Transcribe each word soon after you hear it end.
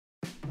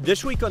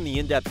This week on the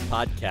In-Depth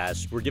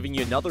Podcast, we're giving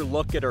you another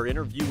look at our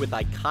interview with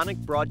iconic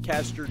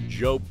broadcaster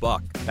Joe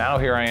Buck. Now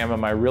here I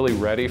am I really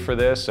ready for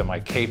this? Am I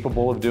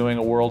capable of doing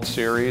a World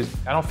Series?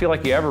 I don't feel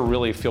like you ever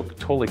really feel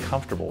totally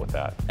comfortable with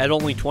that. At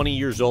only 20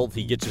 years old,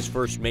 he gets his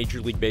first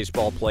Major League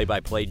Baseball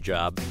play-by-play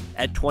job.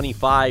 At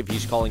 25,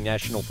 he's calling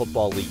National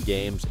Football League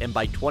games, and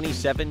by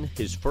 27,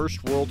 his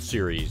first World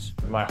Series.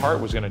 My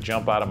heart was going to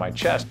jump out of my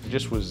chest. It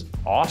just was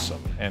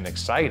awesome and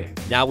exciting.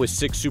 Now with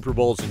 6 Super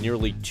Bowls and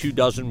nearly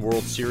 24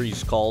 World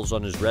Series calls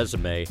on his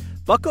resume,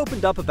 Buck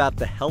opened up about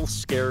the health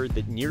scare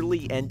that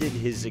nearly ended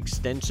his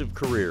extensive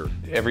career.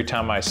 Every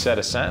time I said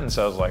a sentence,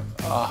 I was like,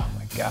 oh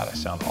my God, I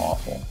sound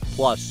awful.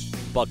 Plus,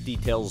 Buck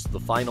details the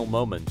final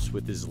moments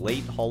with his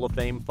late Hall of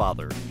Fame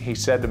father. He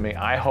said to me,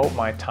 I hope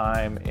my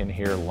time in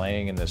here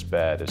laying in this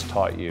bed has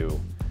taught you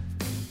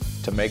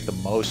to make the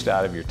most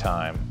out of your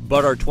time.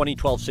 But our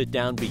 2012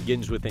 sit-down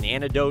begins with an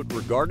anecdote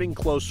regarding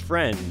close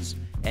friends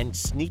and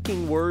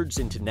sneaking words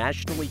into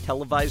nationally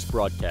televised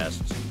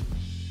broadcasts.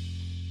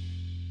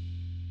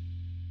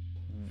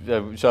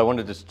 So I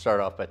wanted to start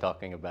off by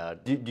talking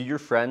about, do your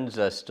friends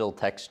still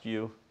text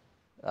you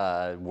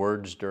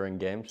words during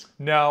games?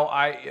 No,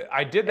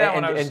 I did that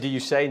when I was... And do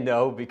you say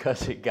no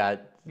because it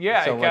got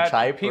so much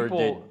hype,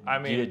 people, or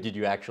did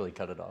you actually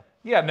cut it off?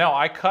 Yeah, no,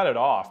 I cut it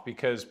off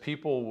because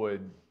people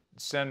would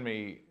send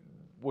me,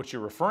 what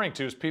you're referring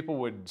to is people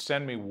would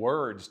send me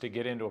words to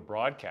get into a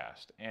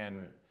broadcast.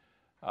 And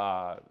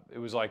it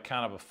was like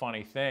kind of a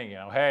funny thing, you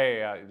know,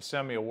 hey,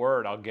 send me a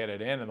word, I'll get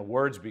it in. And the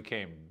words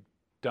became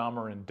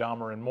dumber and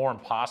dumber and more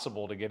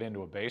impossible to get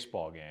into a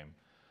baseball game.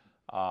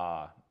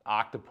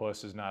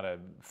 Octopus is not a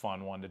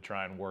fun one to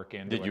try and work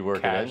into. Did you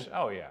work it in?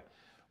 Oh yeah,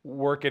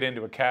 work it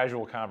into a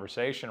casual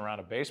conversation around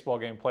a baseball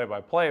game,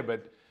 play-by-play.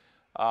 But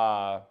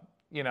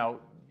you know,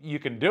 you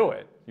can do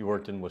it. You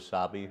worked in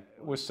Wasabi?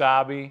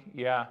 Wasabi,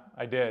 yeah,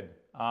 I did.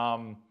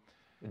 Jub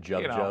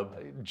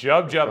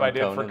I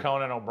did for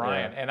Conan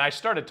O'Brien. Yeah. And I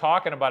started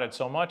talking about it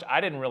so much, I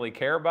didn't really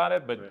care about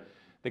it, but right.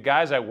 The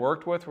guys I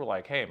worked with were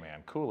like, hey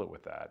man, cool it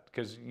with that.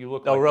 Because you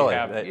look like really?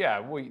 You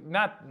have,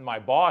 not my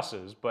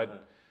bosses,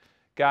 but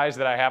guys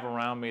that I have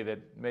around me that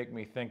make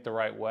me think the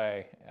right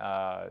way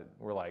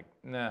were like,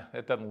 nah,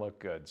 it doesn't look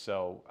good.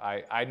 So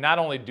I not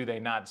only do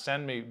they not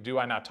send me, do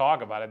I not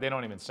talk about it, they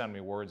don't even send me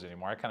words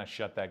anymore. I kind of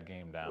shut that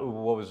game down.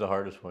 What was the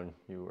hardest one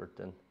you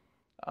worked in?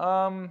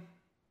 Gosh,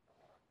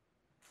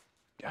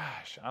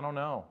 I don't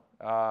know.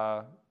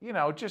 You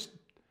know, just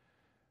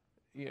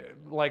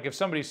like if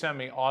somebody sent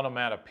me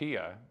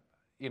onomatopoeia,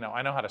 you know,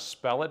 I know how to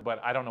spell it,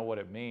 but I don't know what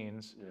it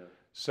means. Yeah.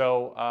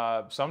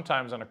 So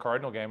sometimes on a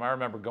Cardinal game, I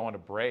remember going to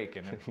break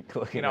and,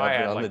 you know, I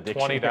had like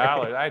 $20.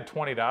 I had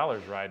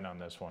 $20 riding on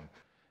this one.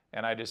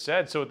 And I just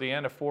said, so at the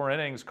end of 4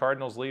 innings,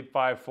 Cardinals lead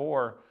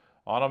 5-4,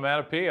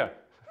 onomatopoeia.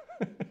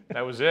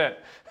 That was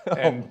it.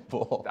 And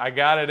I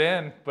got it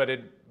in, but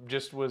it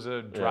just was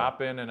a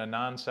drop in and a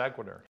non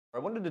sequitur. I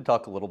wanted to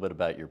talk a little bit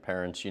about your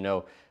parents. You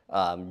know,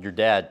 your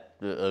dad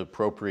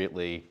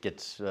appropriately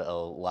gets a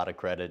lot of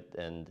credit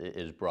and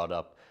is brought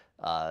up,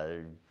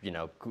 you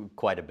know,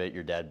 quite a bit.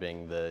 Your dad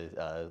being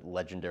the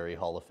legendary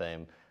Hall of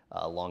Fame,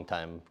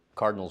 longtime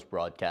Cardinals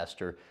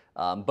broadcaster.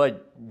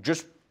 But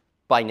just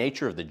by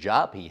nature of the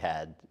job he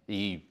had,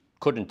 he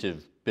couldn't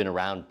have been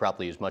around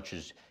probably as much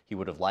as he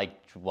would have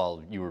liked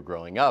while you were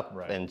growing up.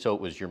 Right. And so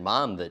it was your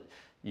mom that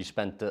you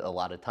spent a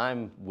lot of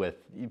time with.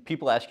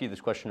 People ask you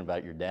this question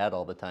about your dad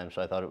all the time,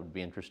 so I thought it would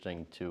be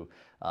interesting to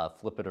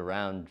flip it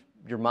around.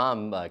 Your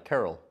mom,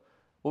 Carol,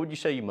 what would you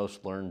say you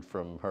most learned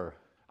from her?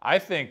 I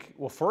think,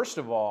 well, first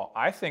of all,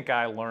 I think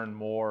I learned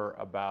more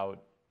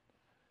about,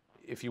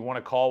 if you want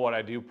to call what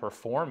I do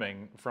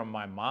performing, from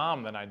my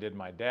mom than I did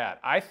my dad.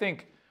 I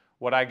think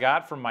what I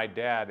got from my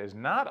dad is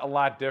not a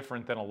lot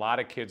different than a lot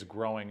of kids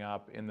growing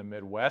up in the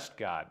Midwest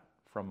got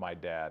from my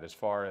dad, as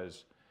far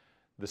as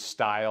the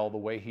style, the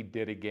way he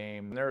did a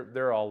game.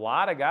 There are a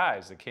lot of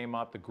guys that came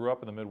up, that grew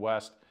up in the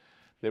Midwest,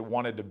 that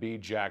wanted to be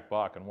Jack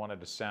Buck and wanted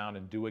to sound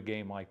and do a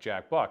game like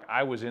Jack Buck.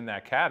 I was in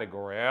that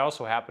category. I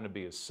also happened to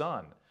be his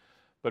son.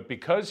 But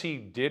because he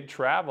did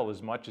travel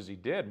as much as he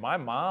did, my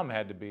mom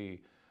had to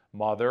be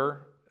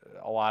mother,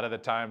 a lot of the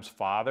times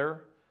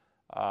father.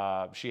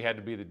 She had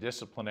to be the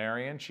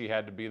disciplinarian. She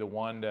had to be the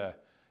one to,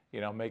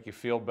 you know, make you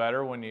feel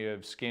better when you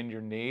skinned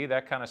your knee,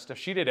 that kind of stuff.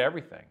 She did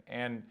everything.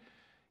 And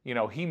you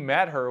know, he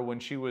met her when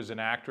she was an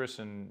actress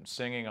and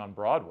singing on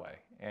Broadway.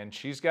 And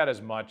she's got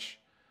as much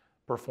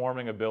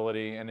performing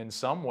ability and in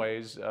some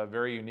ways a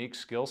very unique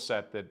skill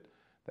set that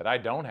I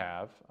don't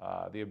have,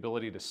 the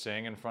ability to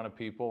sing in front of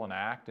people and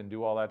act and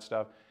do all that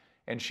stuff.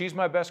 And she's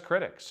my best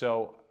critic.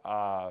 So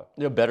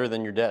you're better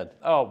than your dad.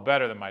 Oh,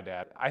 better than my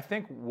dad. I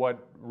think what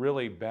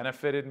really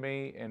benefited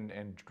me and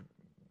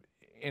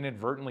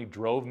inadvertently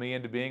drove me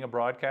into being a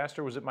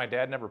broadcaster was that my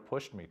dad never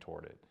pushed me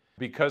toward it.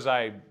 Because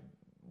I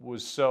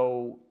was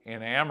so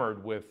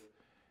enamored with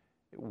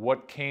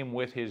what came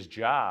with his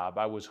job,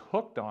 I was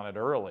hooked on it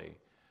early.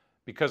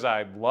 Because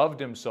I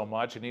loved him so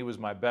much and he was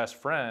my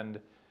best friend,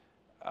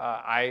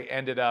 I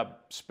ended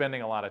up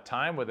spending a lot of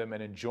time with him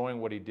and enjoying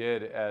what he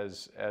did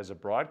as a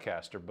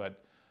broadcaster. But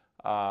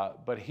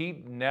But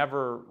he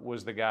never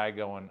was the guy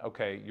going,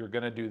 okay, you're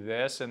going to do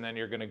this, and then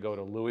you're going to go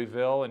to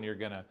Louisville, and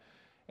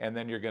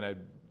then you're going to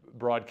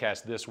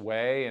broadcast this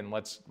way, and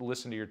let's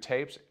listen to your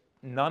tapes.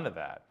 None of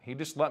that. He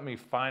just let me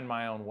find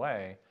my own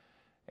way,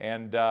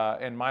 and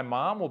my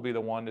mom will be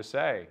the one to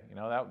say,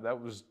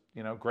 that was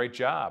great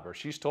job, or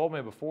she's told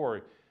me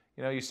before,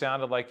 you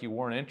sounded like you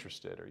weren't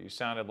interested, or you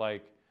sounded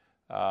like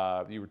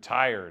you were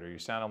tired, or you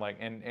sounded like,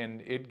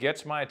 and it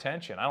gets my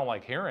attention. I don't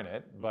like hearing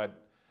it,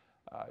 but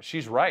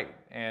she's right,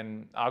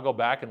 and I'll go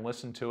back and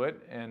listen to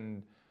it,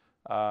 and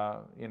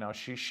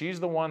she's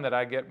the one that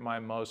I get my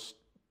most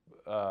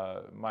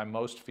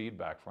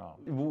feedback from.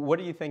 What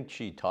do you think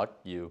she taught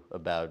you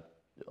about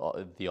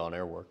the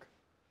on-air work?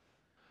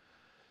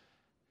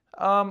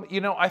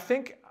 I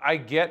think I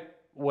get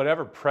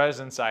whatever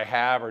presence I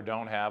have or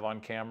don't have on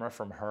camera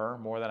from her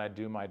more than I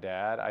do my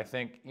dad. I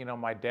think,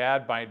 my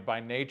dad by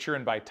nature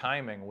and by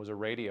timing was a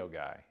radio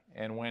guy.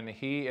 And when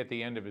he, at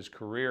the end of his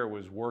career,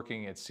 was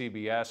working at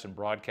CBS and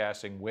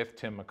broadcasting with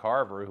Tim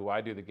McCarver, who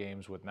I do the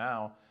games with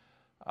now,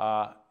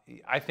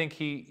 I think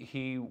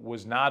he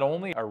was not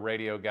only a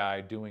radio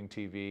guy doing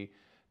TV.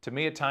 To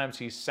me, at times,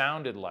 he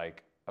sounded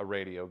like a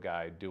radio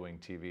guy doing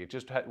TV. It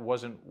just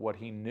wasn't what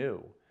he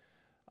knew.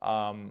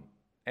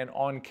 And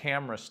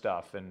on-camera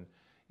stuff, and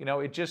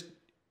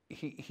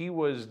he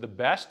was the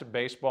best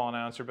baseball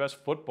announcer, best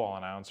football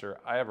announcer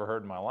I ever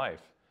heard in my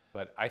life.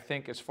 But I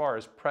think as far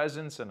as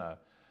presence and a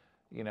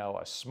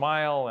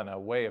smile and a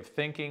way of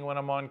thinking when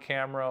I'm on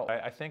camera,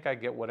 I think I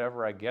get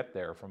whatever I get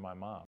there from my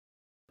mom.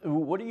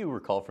 What do you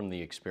recall from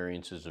the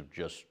experiences of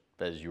just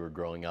as you were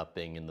growing up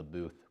being in the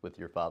booth with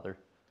your father?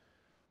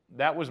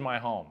 That was my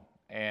home,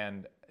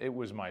 and it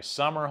was my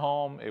summer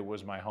home. It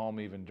was my home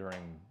even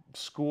during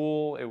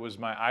school. It was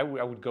I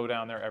would go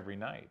down there every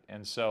night.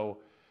 And so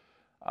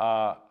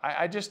I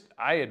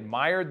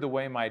admired the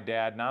way my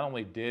dad not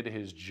only did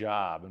his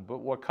job, but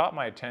what caught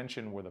my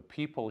attention were the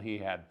people he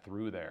had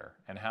through there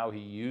and how he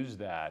used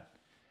that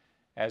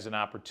as an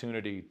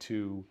opportunity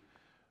to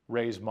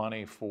raise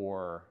money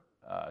for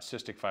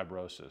cystic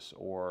fibrosis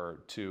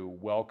or to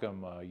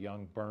welcome a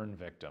young burn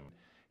victim.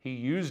 He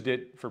used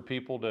it for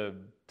people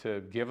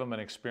to give them an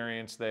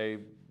experience they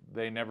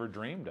never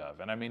dreamed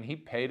of. And I mean, he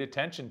paid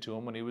attention to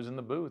him when he was in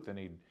the booth, and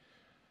he'd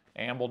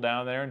amble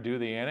down there and do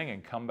the inning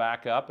and come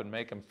back up and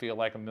make him feel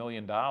like $1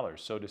 million.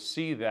 So to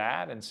see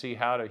that and see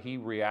how he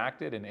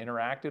reacted and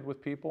interacted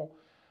with people,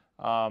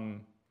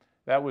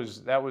 that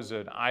was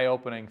an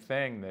eye-opening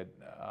thing that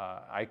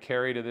I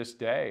carry to this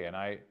day. And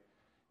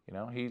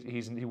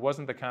he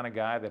wasn't the kind of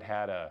guy that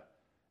had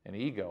an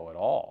ego at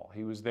all.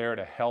 He was there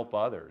to help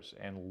others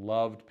and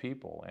loved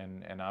people,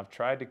 and I've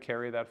tried to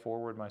carry that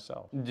forward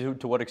myself.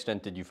 To what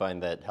extent did you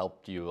find that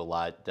helped you a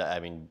lot?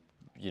 I mean,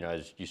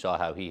 as you saw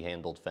how he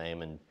handled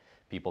fame and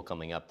people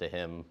coming up to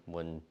him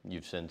when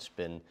you've since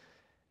been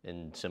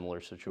in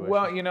similar situations?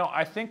 Well,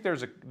 I think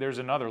there's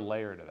another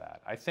layer to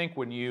that. I think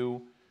when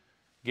you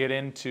get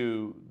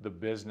into the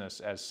business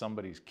as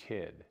somebody's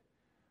kid,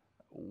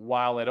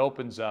 while it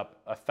opens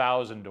up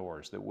 1,000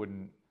 doors that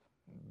wouldn't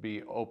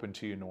be open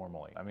to you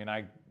normally. I mean,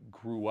 I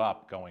grew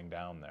up going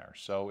down there.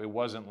 So it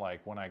wasn't like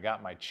when I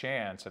got my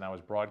chance and I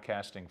was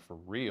broadcasting for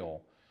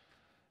real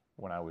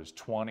when I was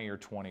 20 or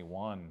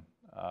 21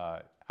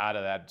 out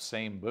of that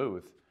same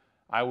booth,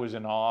 I was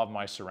in awe of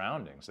my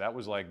surroundings. That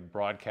was like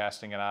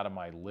broadcasting it out of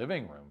my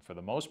living room for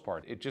the most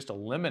part. It just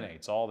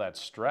eliminates all that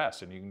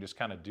stress, and you can just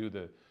kind of do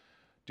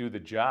the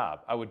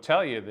job. I would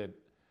tell you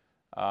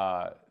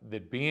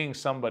that being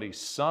somebody's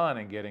son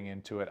and getting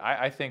into it,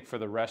 I think for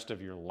the rest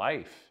of your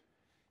life,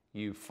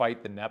 you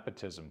fight the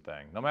nepotism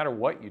thing, no matter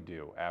what you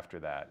do after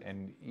that.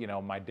 And,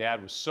 my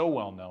dad was so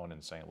well known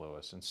in St.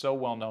 Louis and so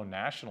well known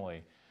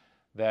nationally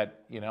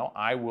that,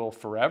 I will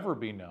forever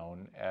be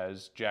known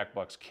as Jack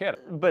Buck's kid.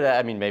 But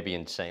I mean, maybe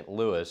in St.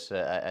 Louis,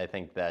 I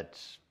think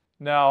that's...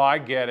 No, I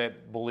get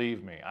it,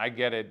 believe me. I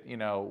get it,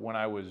 when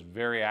I was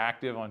very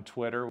active on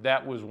Twitter,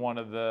 that was one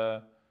of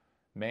the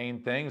main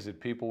things that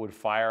people would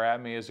fire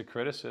at me as a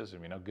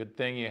criticism. Good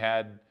thing you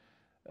had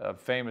a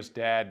famous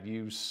dad,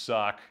 you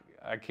suck.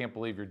 I can't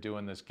believe you're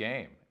doing this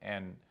game.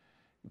 And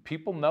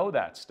people know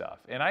that stuff.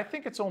 And I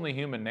think it's only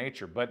human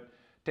nature. But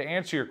to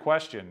answer your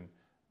question,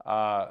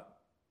 I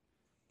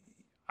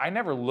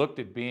never looked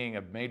at being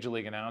a major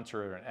league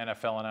announcer or an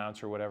NFL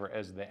announcer or whatever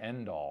as the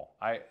end all.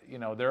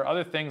 There are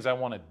other things I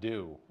want to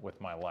do with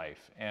my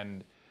life.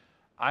 And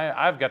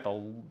I've got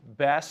the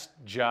best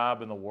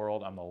job in the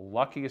world. I'm the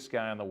luckiest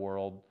guy in the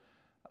world.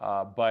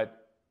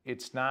 But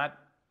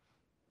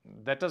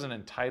that doesn't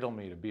entitle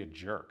me to be a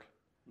jerk.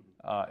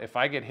 If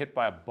I get hit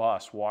by a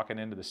bus walking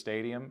into the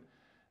stadium,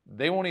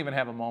 they won't even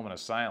have a moment of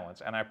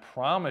silence. And I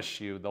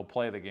promise you they'll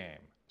play the game.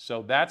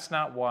 So that's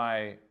not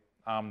why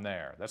I'm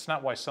there. That's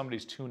not why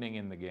somebody's tuning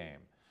in the game.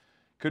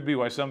 Could be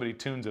why somebody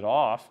tunes it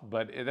off,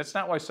 but that's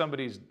not why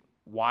somebody's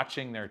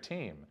watching their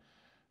team.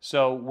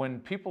 So when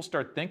people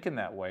start thinking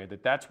that way,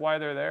 that's why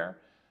they're there,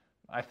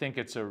 I think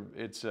it's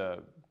a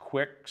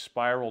quick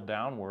spiral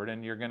downward,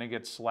 and you're going to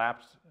get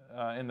slapped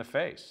in the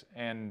face.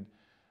 And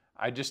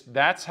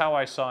that's how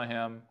I saw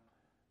him.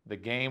 The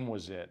game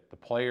was it. The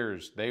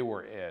players, they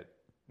were it,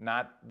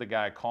 not the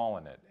guy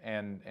calling it.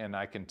 And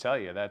I can tell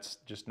you, that's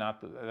just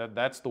not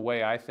that's the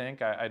way I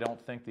think. I don't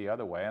think the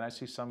other way. And I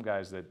see some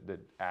guys that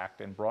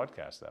act and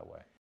broadcast that way.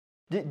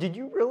 Did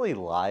you really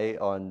lie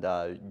on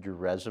your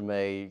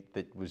resume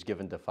that was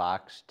given to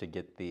Fox to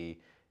get the,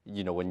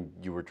 when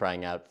you were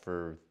trying out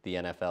for the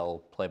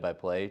NFL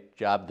play-by-play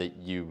job, that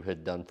you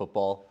had done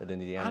football at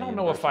Indiana? I don't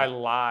know if I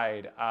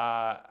lied.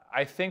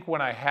 I think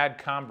when I had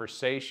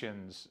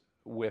conversations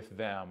with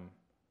them,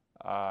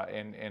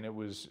 and it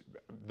was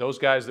those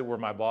guys that were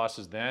my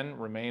bosses then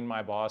remain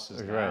my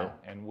bosses now. Right.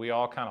 And we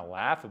all kind of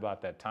laugh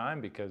about that time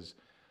because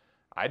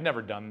I'd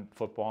never done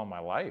football in my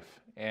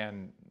life.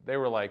 And they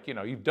were like,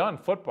 you've done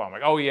football. I'm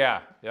like, oh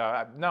yeah.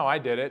 No, I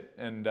did it.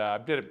 And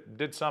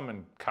did some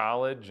in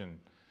college, and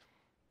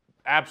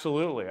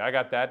absolutely, I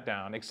got that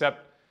down.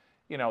 Except,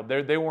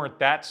 they weren't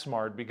that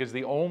smart, because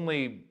the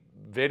only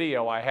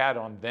video I had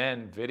on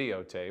then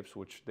videotapes,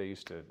 which they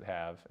used to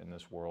have in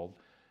this world,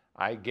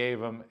 I gave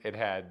them, it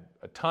had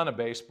a ton of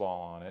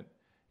baseball on it.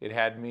 It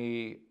had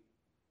me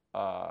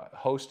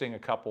hosting a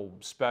couple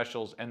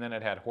specials, and then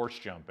it had horse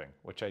jumping,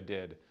 which I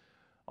did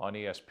on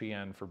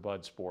ESPN for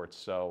Bud Sports.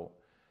 So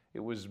it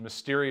was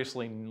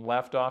mysteriously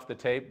left off the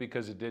tape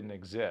because it didn't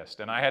exist.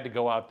 And I had to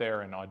go out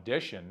there and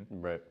audition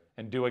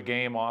and do a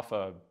game off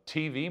a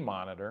TV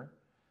monitor.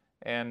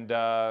 And,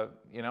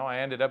 I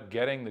ended up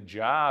getting the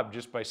job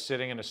just by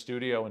sitting in a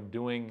studio and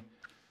doing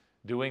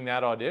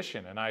that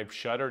audition. And I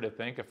shudder to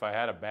think, if I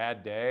had a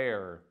bad day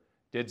or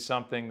did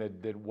something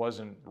that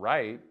wasn't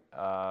right,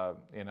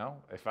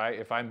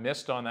 if I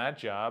missed on that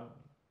job,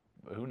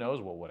 who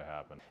knows what would have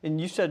happened. And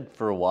you said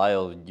for a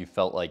while you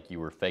felt like you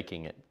were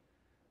faking it,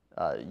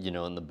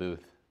 in the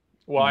booth.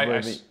 Well,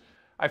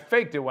 I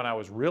faked it when I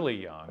was really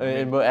young.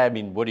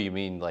 What do you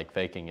mean, like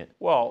faking it?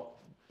 Well,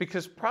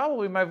 because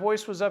probably my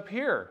voice was up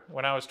here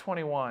when I was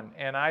 21,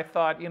 and I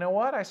thought, you know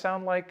what, I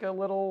sound like a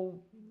little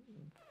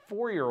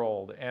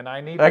 4-year-old, and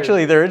I need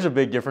Actually, there is a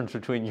big difference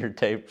between your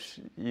tapes,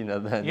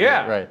 than...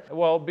 Yeah, right.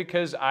 Well,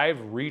 because I've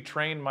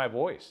retrained my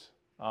voice.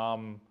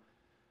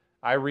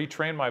 I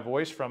retrained my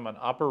voice from an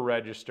upper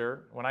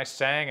register. When I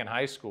sang in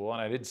high school,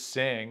 and I did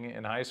sing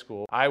in high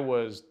school, I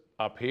was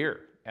up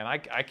here, and I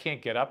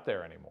can't get up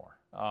there anymore.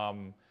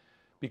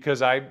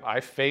 Because I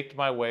faked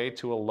my way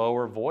to a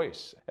lower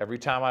voice. Every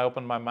time I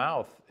opened my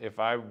mouth, if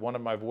I wanted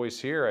my voice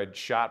here, I'd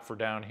shot for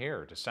down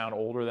here to sound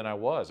older than I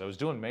was. I was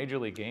doing major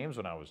league games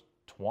when I was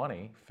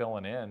 20,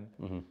 filling in,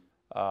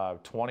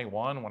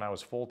 21 when I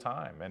was full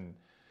time, and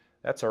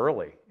that's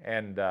early.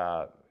 And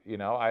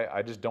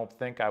I just don't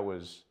think I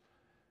was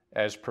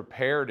as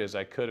prepared as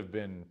I could have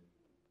been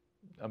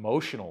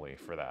emotionally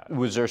for that.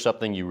 Was there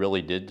something you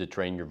really did to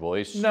train your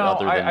voice? No,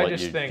 other than I what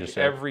just you think just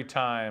said? every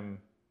time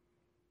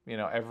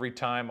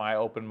I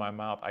opened my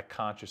mouth, I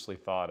consciously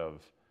thought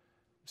of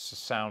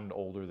sound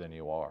older than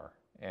you are.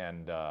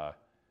 And, I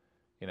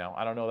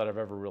don't know that I've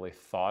ever really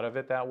thought of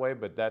it that way,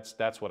 but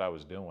that's what I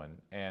was doing.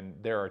 And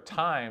there are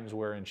times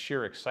where, in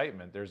sheer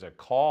excitement, there's a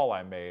call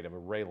I made of a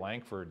Ray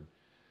Langford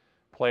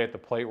play at the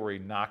plate where he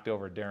knocked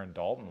over Darren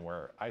Dalton,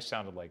 where I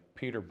sounded like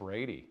Peter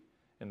Brady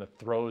in the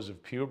throes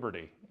of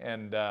puberty.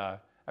 And, I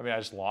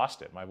just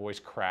lost it. My voice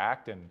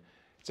cracked, and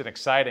it's an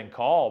exciting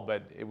call,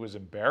 but it was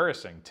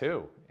embarrassing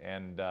too.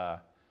 And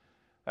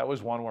that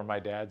was one where my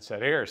dad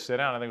said, "Here, sit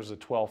down." I think it was the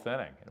 12th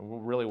inning. It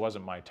really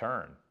wasn't my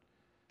turn.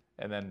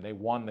 And then they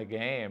won the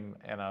game,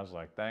 and I was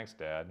like, "Thanks,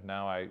 Dad."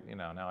 Now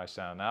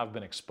I've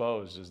been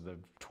exposed as the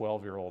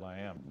 12-year-old I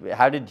am.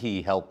 How did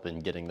he help in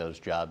getting those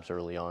jobs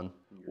early on?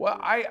 Well,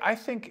 I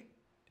think,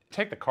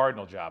 take the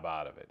Cardinal job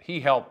out of it. He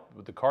helped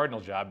with the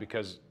Cardinal job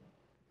because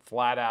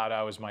flat out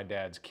I was my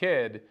dad's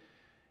kid,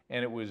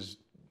 and it was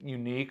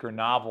unique or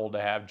novel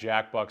to have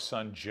Jack Buck's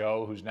son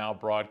Joe, who's now a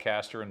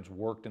broadcaster and has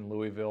worked in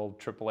Louisville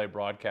AAA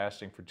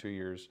broadcasting for 2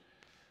 years.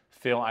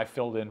 I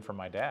filled in for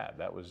my dad.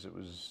 That was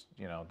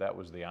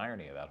the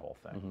irony of that whole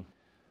thing. Mm-hmm.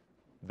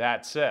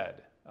 That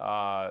said,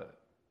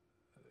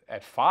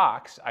 at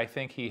Fox, I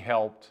think he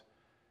helped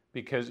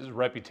because his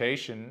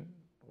reputation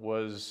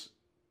was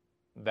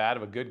that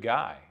of a good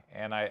guy,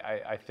 and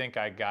I think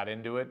I got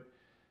into it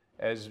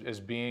as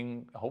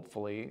being,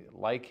 hopefully,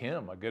 like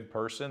him, a good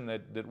person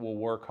that will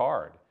work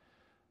hard.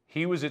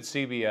 He was at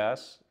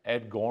CBS.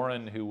 Ed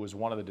Gorin, who was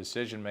one of the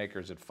decision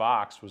makers at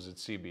Fox, was at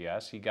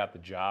CBS. He got the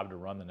job to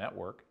run the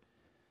network.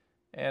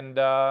 And,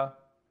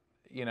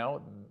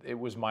 it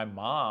was my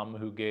mom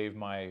who gave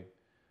my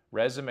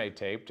resume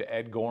tape to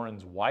Ed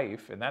Gorin's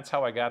wife, and that's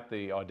how I got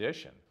the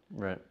audition.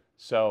 Right.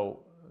 So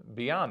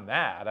beyond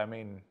that,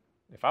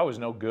 if I was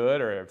no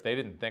good, or if they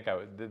didn't think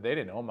they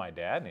didn't owe my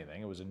dad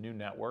anything. It was a new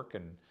network,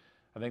 and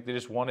I think they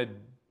just wanted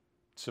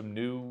some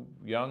new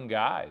young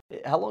guys.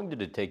 How long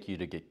did it take you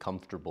to get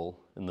comfortable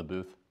in the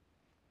booth?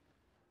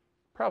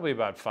 Probably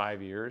about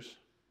 5 years.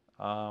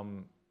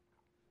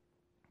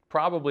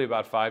 Probably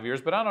about 5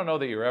 years, but I don't know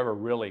that you're ever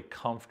really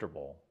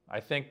comfortable. I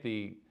think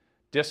the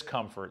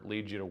discomfort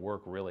leads you to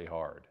work really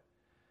hard.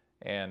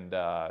 And,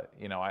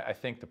 I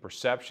think the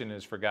perception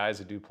is for guys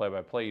that do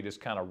play-by-play, you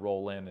just kind of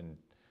roll in and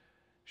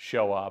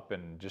show up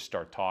and just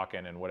start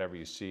talking, and whatever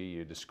you see,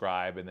 you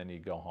describe, and then you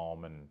go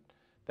home, and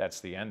that's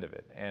the end of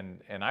it.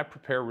 And I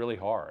prepare really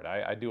hard.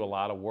 I do a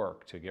lot of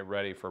work to get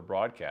ready for a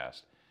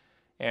broadcast.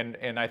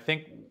 And I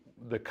think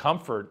the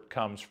comfort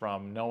comes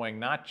from knowing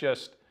not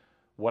just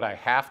what I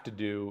have to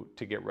do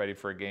to get ready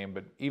for a game,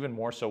 but even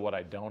more so what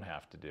I don't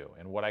have to do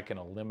and what I can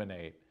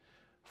eliminate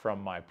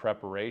from my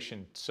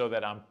preparation so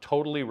that I'm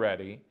totally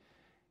ready.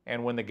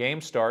 And when the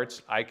game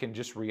starts, I can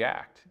just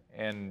react.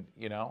 And,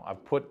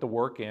 I've put the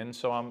work in,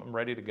 so I'm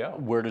ready to go.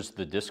 Where does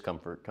the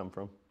discomfort come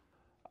from?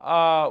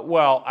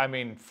 Well, I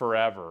mean,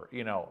 forever.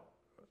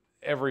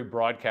 Every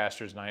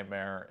broadcaster's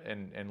nightmare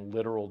and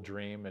literal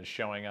dream is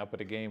showing up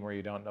at a game where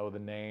you don't know the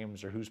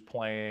names or who's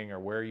playing or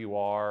where you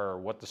are or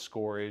what the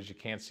score is. You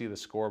can't see the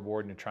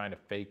scoreboard and you're trying to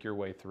fake your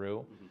way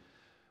through. Mm-hmm.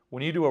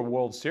 When you do a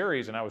World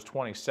Series, and I was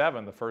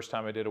 27 the first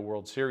time I did a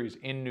World Series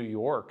in New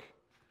York,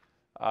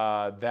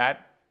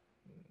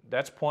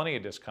 that's plenty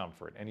of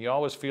discomfort. And you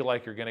always feel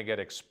like you're going to get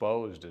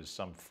exposed as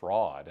some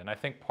fraud. And I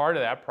think part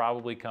of that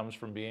probably comes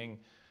from being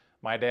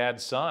my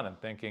dad's son and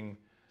thinking,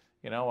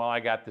 well, I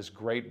got this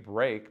great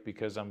break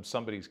because I'm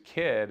somebody's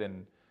kid,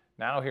 and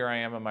now here I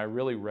am. Am I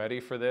really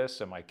ready for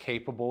this? Am I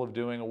capable of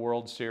doing a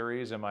World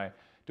Series?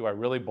 Do I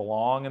really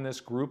belong in this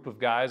group of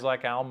guys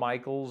like Al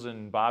Michaels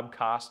and Bob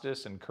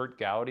Costas and Kurt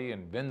Gowdy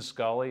and Vin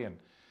Scully and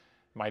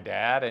my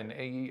dad? And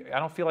I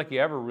don't feel like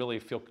you ever really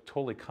feel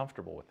totally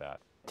comfortable with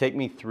that. Take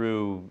me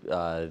through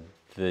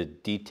the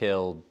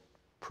detailed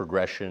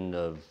progression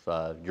of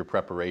your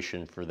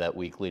preparation for that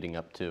week leading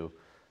up to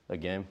a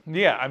game.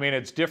 Yeah, I mean,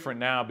 it's different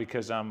now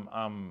because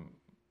I'm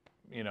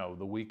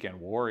the weekend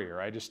warrior.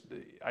 I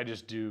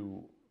just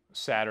do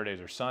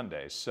Saturdays or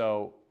Sundays.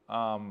 So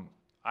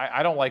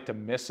I don't like to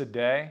miss a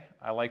day.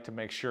 I like to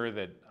make sure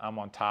that I'm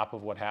on top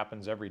of what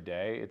happens every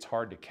day. It's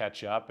hard to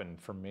catch up, and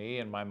for me,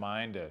 in my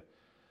mind,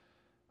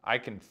 I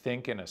can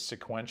think in a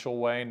sequential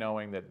way,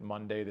 knowing that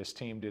Monday this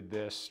team did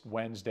this,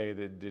 Wednesday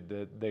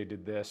they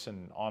did this,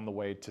 and on the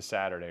way to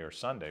Saturday or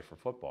Sunday for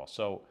football.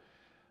 So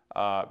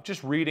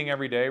just reading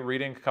every day,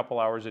 reading a couple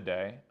hours a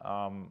day,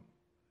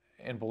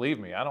 and believe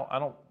me, I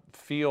don't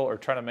feel or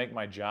try to make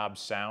my job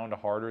sound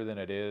harder than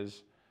it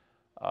is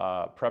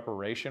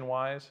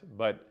preparation-wise,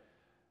 but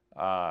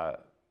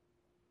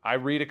I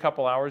read a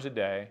couple hours a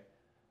day.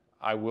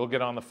 I will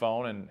get on the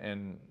phone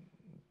and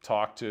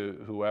talk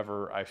to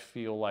whoever I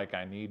feel like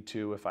I need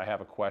to if I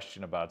have a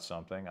question about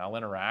something. I'll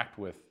interact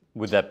with.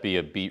 Would that be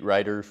a beat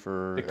writer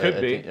for? It could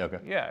be. Okay.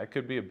 Yeah, it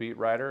could be a beat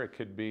writer. It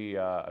could be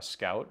a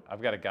scout.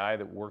 I've got a guy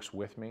that works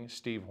with me,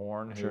 Steve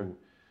Horn, Sure.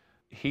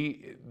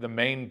 the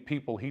main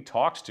people he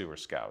talks to are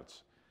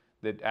scouts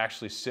that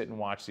actually sit and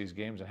watch these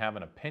games and have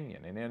an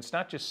opinion. And it's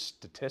not just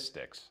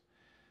statistics.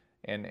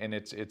 And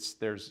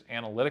there's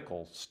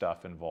analytical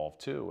stuff involved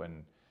too.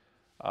 And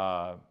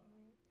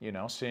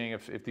seeing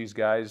if these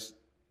guys,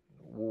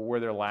 where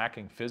they're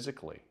lacking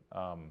physically,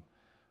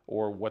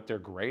 or what they're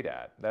great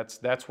at.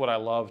 That's what I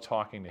love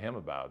talking to him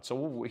about.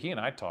 So he and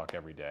I talk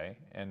every day,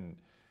 and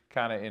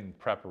kind of in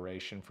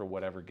preparation for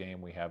whatever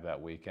game we have that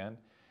weekend.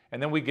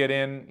 And then we get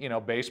in,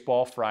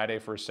 baseball Friday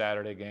for a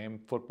Saturday game,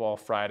 football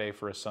Friday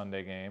for a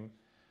Sunday game,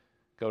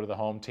 go to the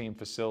home team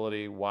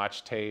facility,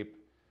 watch tape,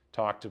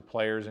 talk to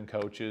players and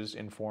coaches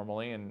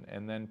informally,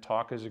 and then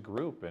talk as a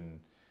group and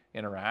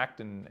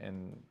interact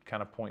and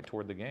kind of point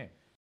toward the game.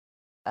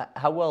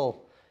 How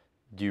well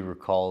do you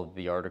recall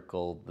the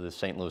article the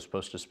St. Louis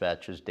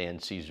Post-Dispatch's Dan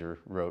Caesar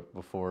wrote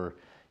before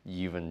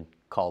you even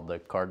called the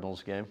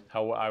Cardinals game?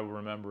 How I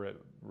remember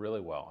it really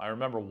well. I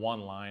remember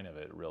one line of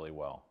it really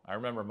well. I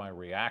remember my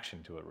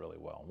reaction to it really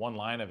well. One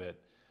line of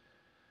it,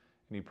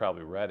 and you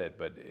probably read it,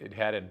 but it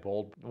had in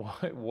bold,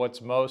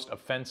 what's most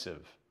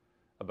offensive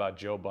about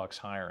Joe Buck's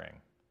hiring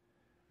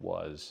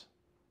was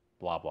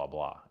blah, blah,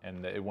 blah.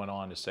 And it went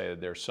on to say that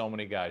there's so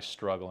many guys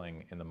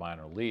struggling in the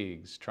minor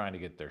leagues trying to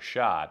get their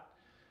shot,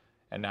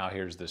 and now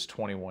here's this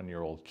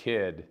 21-year-old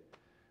kid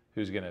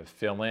who's going to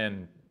fill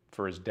in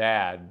for his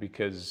dad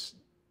because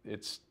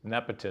it's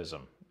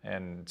nepotism,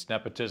 and it's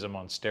nepotism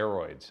on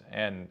steroids.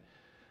 And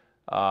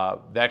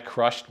that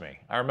crushed me.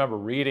 I remember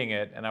reading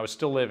it, and I was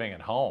still living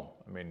at home.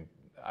 I mean,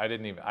 I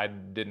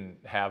didn't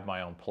have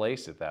my own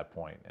place at that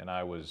point, and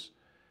I was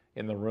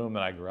in the room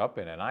that I grew up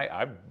in, and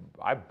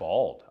I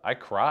bawled. I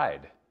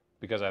cried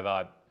because I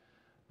thought,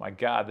 my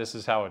God, this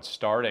is how it's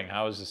starting.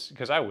 How is this?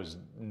 Because I was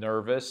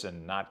nervous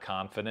and not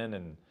confident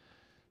and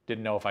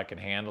didn't know if I could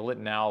handle it.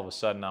 Now all of a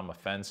sudden I'm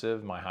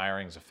offensive. My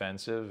hiring's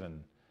offensive.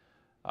 And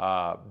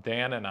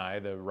Dan and I,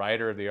 the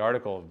writer of the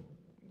article,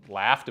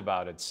 laughed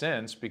about it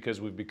since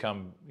because we've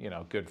become,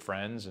 good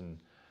friends. And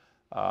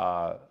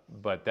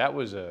but that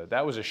was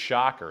a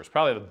shocker. It's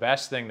probably the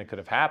best thing that could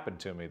have happened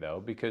to me,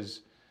 though,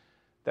 because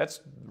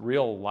that's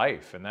real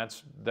life, and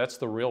that's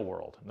the real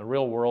world. And the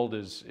real world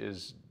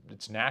is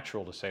it's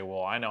natural to say,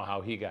 well, I know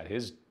how he got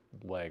his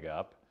leg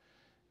up,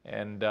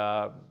 and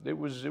it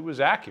was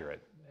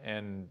accurate.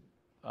 And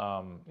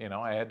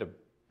I had to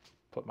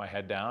put my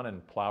head down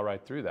and plow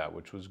right through that,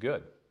 which was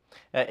good.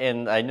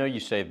 And I know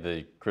you say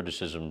the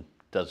criticism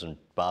doesn't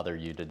bother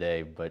you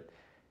today, but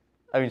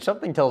I mean,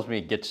 something tells me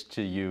it gets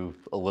to you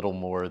a little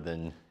more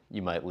than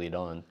you might lead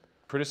on.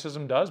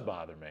 Criticism does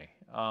bother me.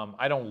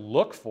 I don't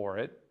look for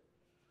it.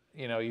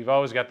 You know, you've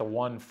always got the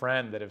one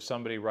friend that if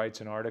somebody writes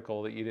an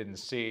article that you didn't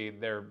see,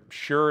 they're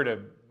sure to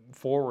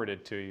forward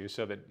it to you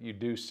so that you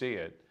do see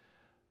it.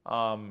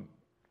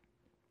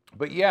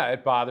 But yeah,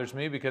 it bothers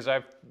me because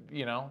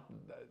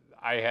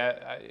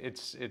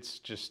it's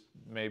just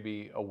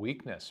maybe a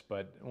weakness.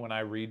 But when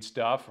I read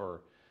stuff,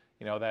 or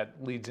that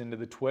leads into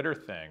the Twitter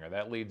thing, or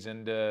that leads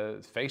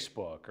into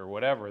Facebook or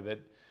whatever,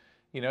 that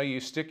you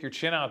stick your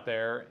chin out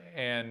there,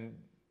 and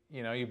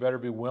you better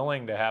be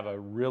willing to have a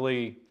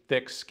really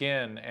thick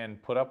skin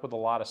and put up with a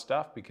lot of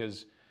stuff,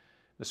 because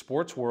the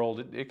sports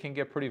world, it can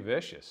get pretty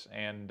vicious.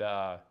 And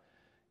I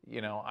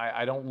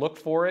don't look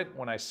for it.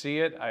 When I see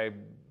it, I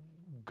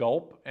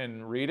gulp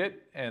and read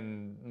it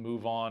and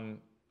move on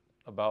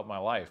about my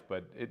life.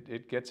 But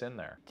it gets in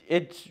there.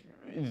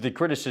 The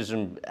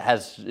criticism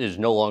is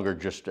no longer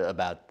just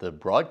about the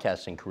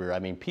broadcasting career. I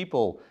mean,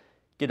 people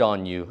get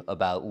on you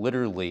about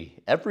literally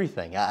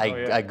everything.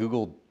 I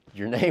Googled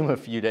your name a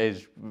few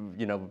days,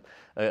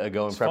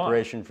 ago in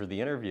preparation for the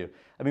interview.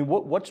 I mean,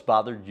 what's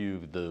bothered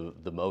you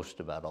the most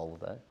about all of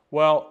that?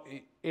 Well,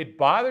 it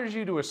bothers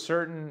you to a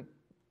certain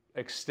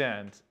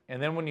extent,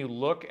 and then when you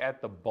look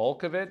at the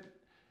bulk of it,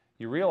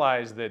 you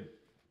realize that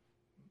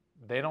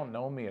they don't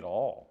know me at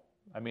all.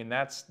 I mean,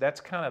 that's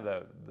kind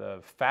of the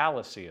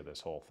fallacy of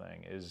this whole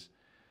thing is,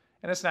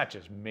 and it's not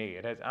just me.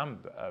 I'm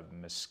a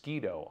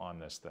mosquito on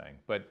this thing,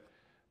 but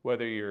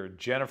whether you're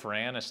Jennifer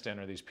Aniston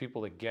or these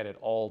people that get it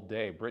all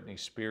day, Britney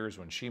Spears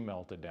when she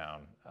melted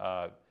down,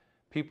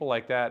 people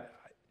like that,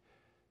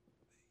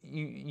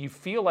 you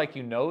feel like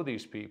you know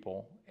these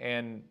people,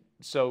 and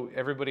so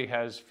everybody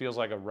feels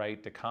like a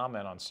right to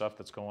comment on stuff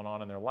that's going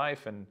on in their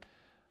life, and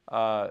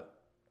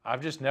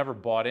I've just never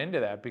bought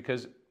into that,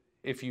 because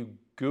if you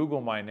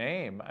Google my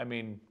name, I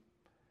mean,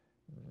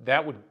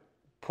 that would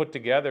put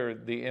together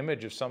the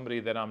image of somebody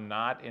that I'm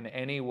not in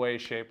any way,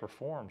 shape, or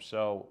form.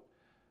 So,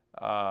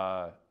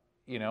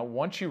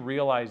 once you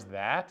realize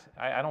that,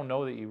 I don't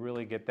know that you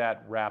really get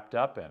that wrapped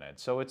up in it.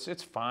 So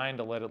it's fine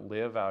to let it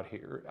live out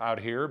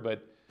here,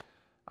 but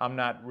I'm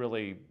not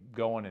really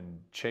going and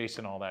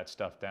chasing all that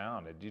stuff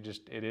down.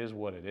 It is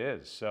what it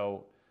is.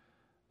 So,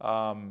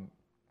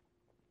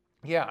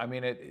 yeah, I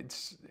mean,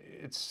 it's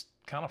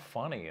kind of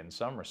funny in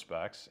some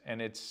respects,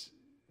 and it's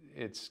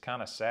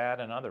kind of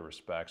sad in other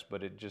respects,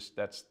 but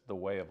that's the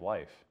way of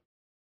life.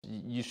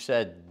 You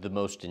said the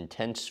most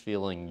intense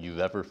feeling you've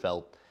ever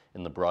felt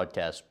in the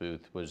broadcast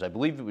booth was, I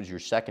believe it was your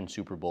second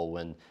Super Bowl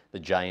when the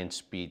Giants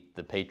beat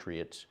the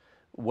Patriots.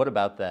 What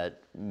about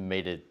that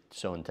made it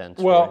so intense?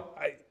 Well,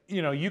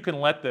 you can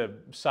let the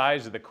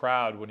size of the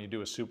crowd when you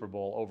do a Super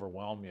Bowl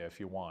overwhelm you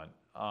if you want.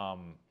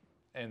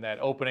 And that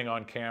opening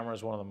on camera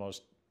is one of the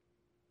most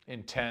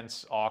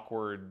intense,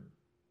 awkward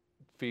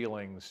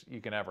feelings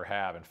you can ever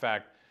have. In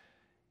fact,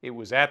 it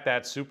was at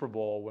that Super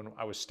Bowl when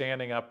I was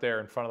standing up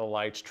there in front of the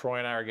lights. Troy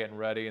and I are getting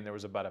ready, and there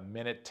was about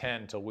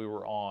 1:10 till we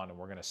were on, and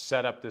we're going to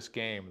set up this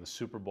game, the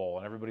Super Bowl,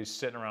 and everybody's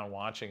sitting around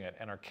watching it.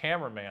 And our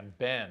cameraman,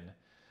 Ben,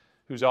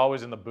 who's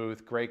always in the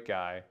booth, great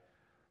guy,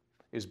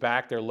 is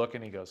back there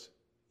looking. He goes,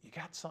 "You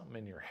got something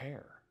in your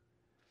hair."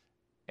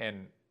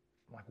 And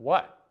I'm like,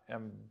 "What?"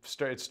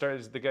 It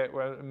starts, the guy,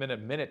 well, I'm in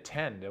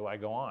 1:10 do I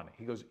go on.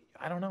 He goes,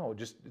 "I don't know,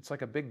 it's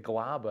like a big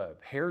glob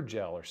of hair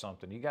gel or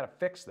something. You got to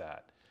fix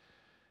that."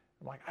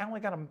 I'm like, "I only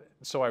got them."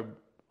 So I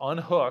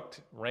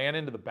unhooked, ran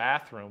into the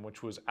bathroom,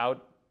 which was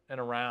out and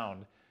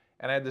around,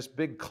 and I had this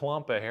big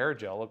clump of hair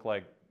gel, looked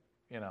like,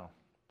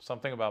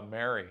 something about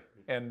Mary.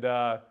 And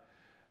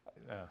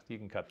you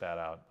can cut that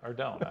out, or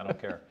don't, I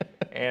don't care.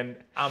 And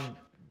I'm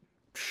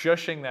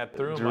shushing that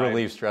through to my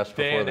relieve stress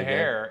before thin the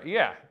hair. game.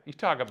 Yeah, you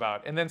talk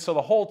about. And then so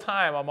the whole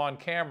time I'm on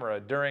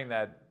camera during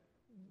that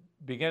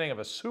beginning of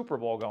a Super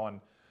Bowl going,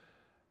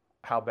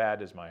 how bad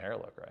does my hair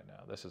look right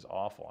now? This is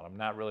awful. And I'm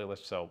not really,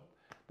 so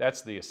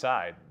that's the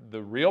aside.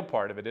 The real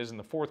part of it is in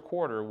the fourth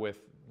quarter with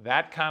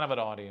that kind of an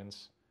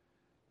audience,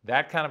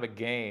 that kind of a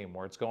game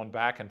where it's going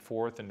back and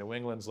forth, and New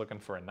England's looking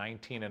for a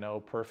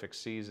 19-0 perfect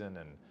season,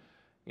 and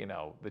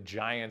the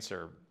Giants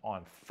are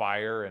on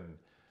fire and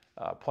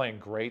playing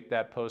great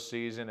that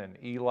postseason, and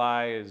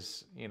Eli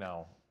is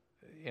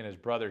in his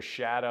brother's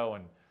shadow,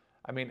 and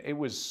I mean, it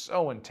was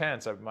so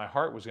intense. My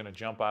heart was going to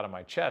jump out of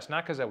my chest,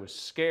 not because I was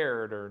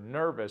scared or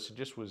nervous. It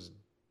just was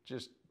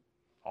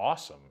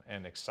awesome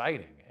and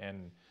exciting,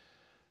 and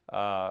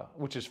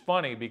which is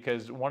funny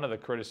because one of the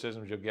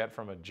criticisms you'll get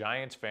from a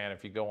Giants fan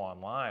if you go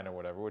online or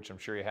whatever, which I'm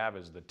sure you have,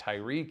 is the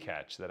Tyree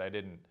catch, that I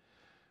didn't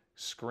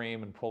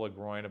scream and pull a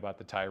groin about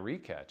the Tyree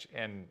catch.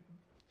 And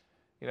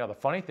the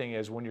funny thing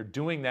is, when you're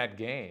doing that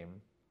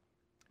game,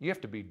 you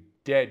have to be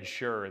dead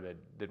sure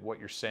that what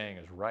you're saying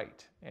is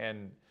right.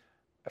 And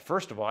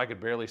first of all, I could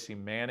barely see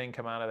Manning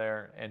come out of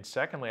there, and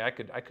secondly, I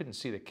couldn't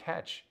see the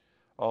catch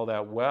all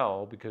that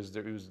well because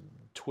it was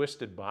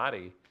twisted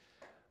body,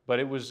 but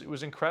it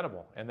was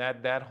incredible. And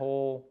that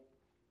whole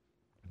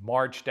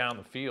march down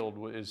the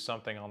field is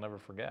something I'll never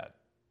forget.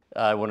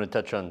 I want to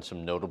touch on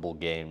some notable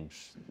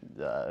games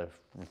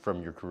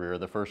from your career.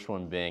 The first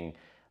one being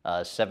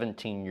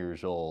 17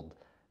 years old,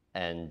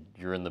 and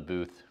you're in the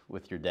booth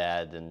with your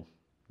dad, and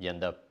you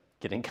end up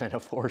getting kind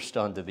of forced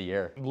onto the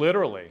air.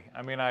 Literally.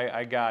 I mean,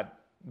 I got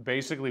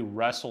basically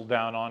wrestled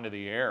down onto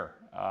the air.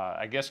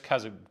 I guess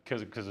because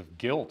of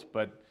guilt,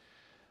 but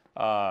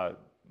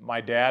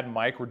my dad and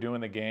Mike were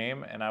doing the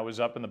game, and I was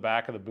up in the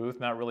back of the booth,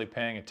 not really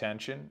paying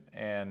attention.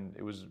 And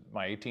it was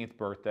my 18th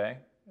birthday.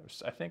 It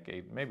was, I think,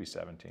 maybe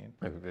 17.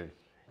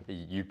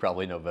 You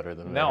probably know better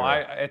than me. No,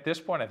 at this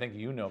point, I think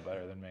you know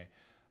better than me.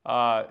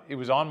 It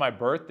was on my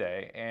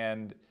birthday,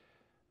 and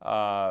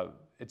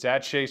it's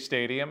at Shea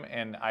Stadium,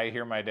 and I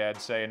hear my dad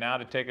say, "Now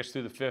to take us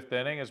through the fifth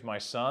inning is my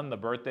son, the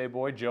birthday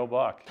boy, Joe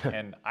Buck."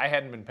 And I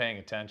hadn't been paying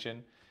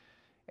attention,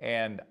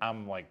 and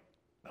I'm like,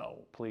 "No,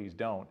 please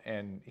don't."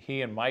 And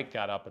he and Mike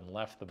got up and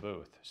left the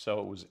booth, so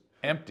it was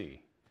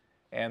empty.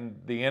 And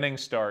the inning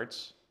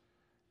starts.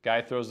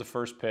 Guy throws the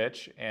first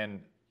pitch,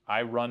 and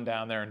I run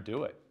down there and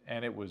do it.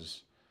 And it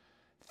was,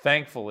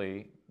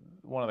 thankfully,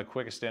 one of the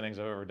quickest innings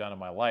I've ever done in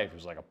my life. It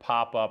was like a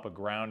pop-up, a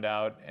ground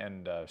out,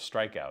 and a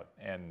strikeout.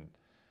 And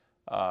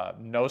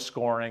no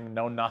scoring,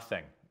 no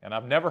nothing. And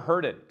I've never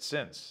heard it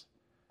since.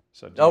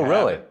 So do you have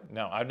really? it?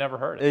 No, I've never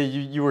heard it.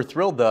 You were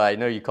thrilled, though. I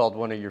know you called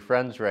one of your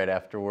friends right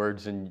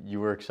afterwards, and you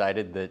were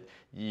excited that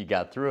you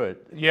got through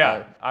it.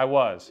 Yeah, I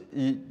was.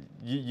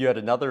 You had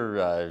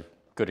another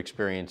good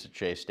experience at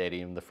Shea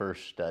Stadium, the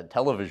first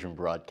television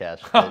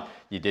broadcast that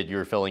you did. You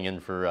were filling in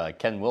for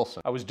Ken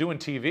Wilson. I was doing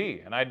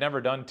TV, and I'd never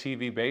done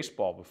TV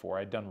baseball before.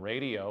 I'd done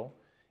radio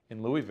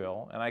in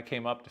Louisville, and I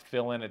came up to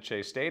fill in at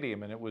Shea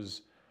Stadium, and it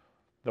was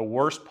the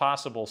worst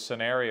possible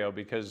scenario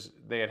because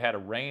they had had a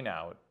rain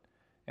out,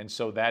 and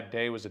so that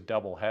day was a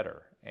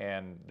doubleheader.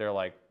 And they're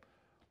like,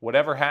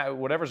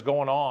 whatever's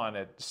going on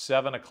at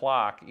 7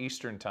 o'clock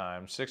Eastern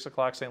time, 6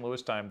 o'clock St.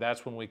 Louis time,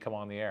 that's when we come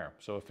on the air.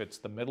 So if it's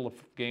the middle of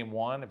game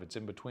one, if it's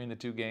in between the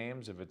two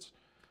games,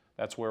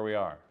 that's where we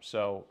are.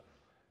 So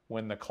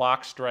when the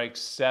clock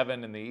strikes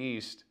 7 in the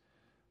East,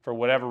 for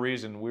whatever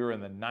reason, we were in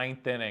the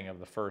 9th inning of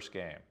the first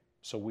game.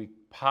 So we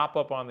pop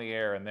up on the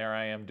air, and there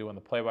I am doing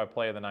the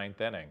play-by-play of the 9th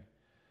inning.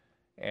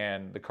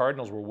 And the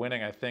Cardinals were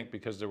winning, I think,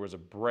 because there was a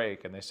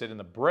break. And they said in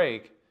the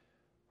break,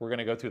 we're going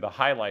to go through the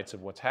highlights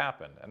of what's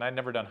happened. And I'd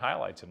never done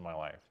highlights in my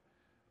life.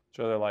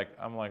 So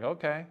I'm like,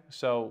 okay.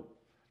 So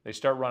they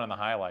start running the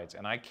highlights,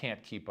 and I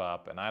can't keep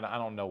up, and I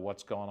don't know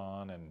what's going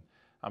on. And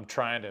I'm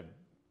trying to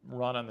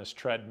run on this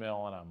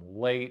treadmill, and I'm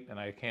late, and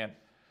I can't.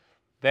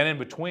 Then in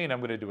between, I'm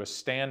going to do a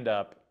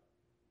stand-up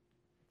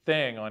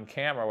thing on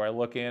camera where I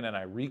look in and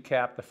I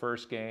recap the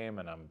first game,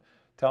 and I'm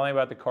telling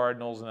about the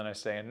Cardinals, and then I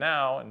say, and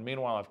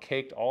meanwhile, I've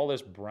caked all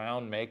this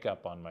brown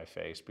makeup on my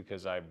face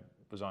because I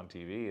was on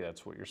TV.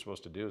 That's what you're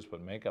supposed to do, is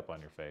put makeup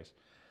on your face.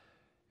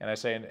 And I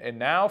say, and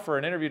now for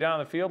an interview down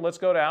the field, let's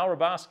go to Al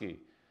Hrabosky.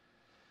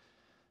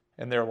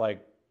 And they're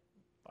like,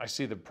 I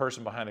see the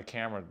person behind the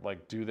camera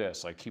like do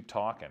this, like keep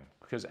talking,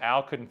 because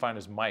Al couldn't find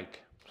his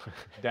mic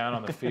down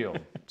on the field.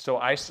 So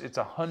it's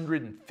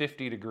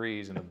 150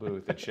 degrees in the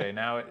booth at Shea.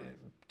 Now,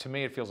 to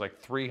me, it feels like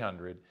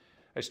 300.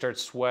 I start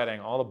sweating.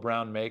 All the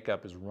brown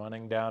makeup is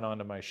running down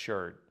onto my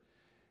shirt.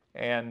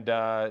 And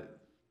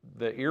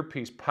the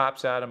earpiece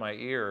pops out of my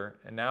ear,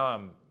 and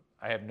now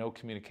I have no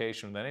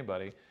communication with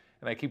anybody.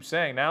 And I keep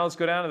saying, now let's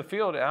go down to the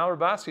field. Al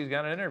Hrabosky's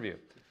got an interview.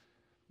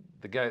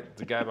 The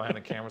guy behind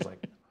the camera's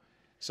like,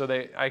 so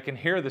I can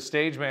hear the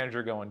stage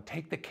manager going,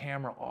 take the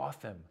camera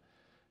off him.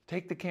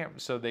 Take the camera.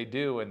 So they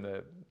do, and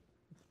the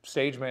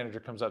stage manager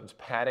comes up and is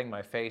patting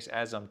my face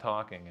as I'm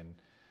talking. And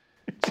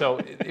so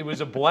it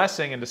was a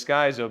blessing in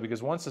disguise, though,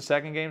 because once the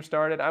second game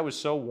started, I was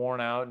so worn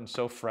out and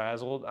so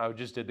frazzled, I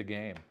just did the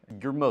game.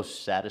 Your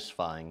most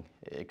satisfying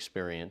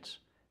experience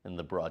in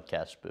the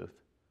broadcast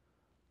booth?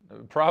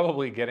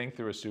 Probably getting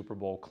through a Super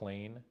Bowl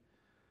clean.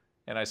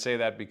 And I say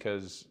that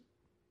because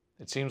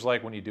it seems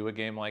like when you do a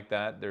game like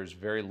that, there's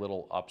very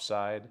little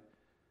upside.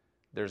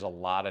 There's a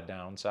lot of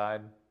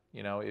downside.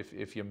 You know,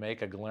 if you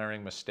make a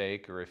glaring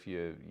mistake, or if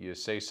you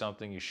say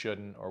something you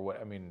shouldn't, or what,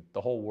 I mean,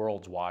 the whole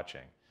world's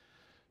watching.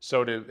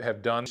 So to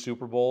have done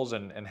Super Bowls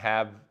and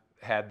have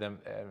had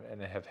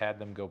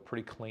them go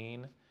pretty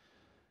clean,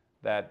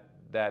 that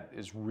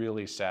is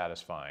really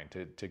satisfying.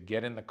 To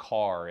get in the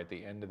car at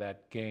the end of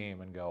that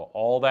game and go,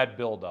 all that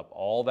buildup,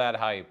 all that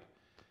hype,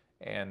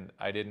 and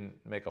I didn't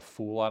make a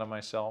fool out of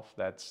myself,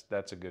 that's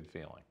a good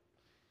feeling.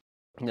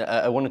 Yeah,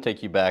 I want to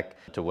take you back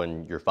to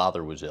when your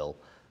father was ill.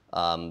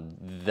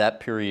 That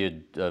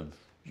period of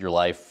your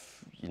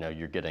life, you know,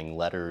 you're getting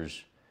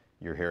letters,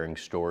 you're hearing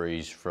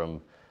stories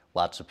from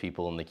lots of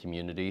people in the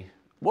community.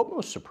 What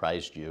most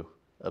surprised you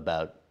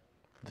about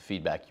the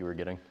feedback you were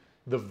getting?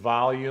 The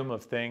volume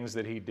of things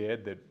that he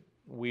did that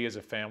we as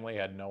a family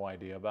had no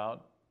idea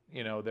about.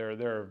 You know, there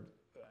are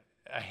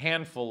a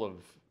handful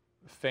of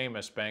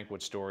famous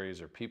banquet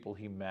stories or people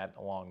he met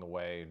along the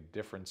way,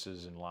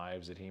 differences in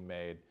lives that he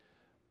made.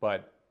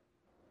 But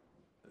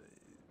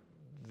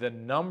the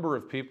number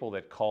of people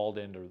that called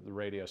into the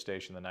radio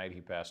station the night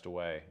he passed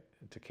away,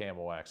 to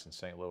KMOX in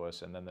St.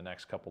 Louis, and then the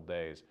next couple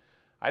days,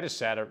 I just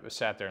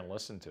sat there and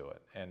listened to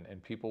it,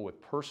 and people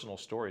with personal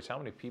stories. How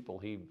many people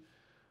he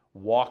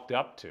walked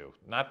up to,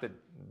 not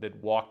that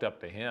walked up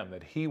to him,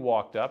 that he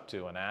walked up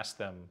to and asked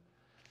them,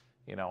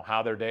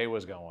 how their day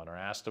was going, or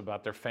asked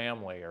about their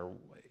family, or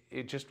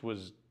it just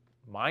was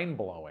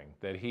mind-blowing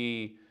that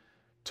he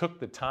took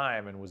the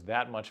time and was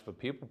that much of a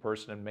people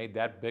person and made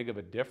that big of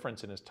a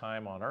difference in his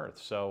time on earth.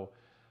 So,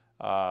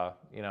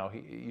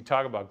 you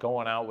talk about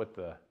going out with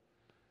the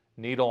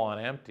needle on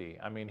empty.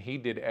 I mean, he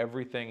did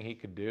everything he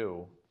could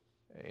do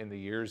in the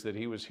years that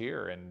he was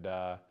here. And,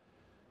 I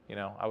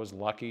was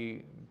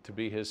lucky to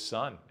be his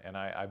son, and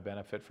I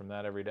benefit from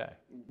that every day.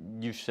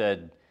 You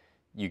said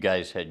you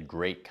guys had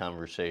great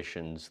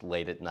conversations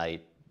late at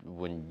night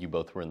when you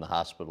both were in the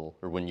hospital,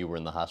 or when you were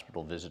in the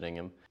hospital visiting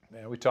him.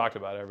 Yeah, we talked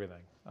about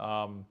everything.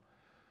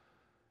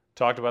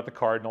 Talked about the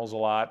Cardinals a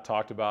lot,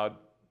 talked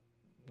about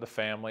the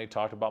family,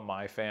 talked about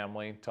my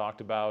family, talked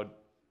about,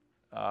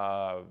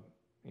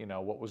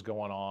 what was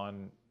going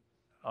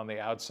on the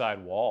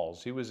outside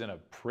walls. He was in a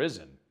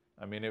prison.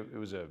 I mean, it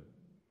was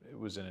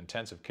an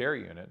intensive care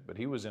unit, but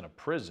he was in a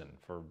prison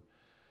for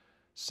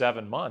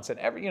 7 months. And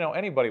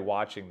anybody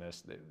watching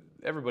this,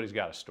 everybody's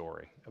got a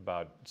story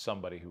about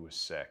somebody who was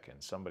sick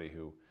and somebody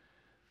who,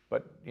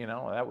 but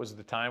that was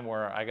the time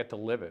where I got to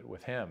live it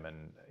with him.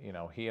 And,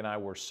 he and I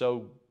were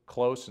so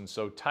close and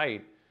so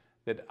tight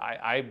that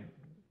I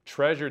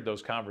treasured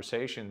those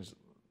conversations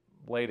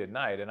late at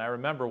night. And I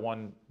remember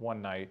one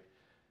night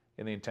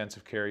in the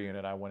intensive care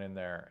unit, I went in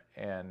there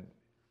and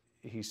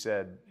he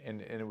said,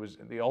 and it was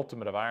the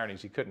ultimate of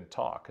ironies, he couldn't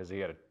talk because he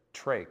had a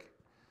trach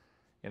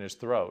in his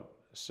throat.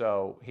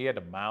 So he had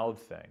to mouth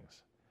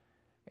things.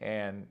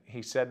 And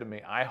he said to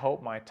me, I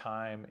hope my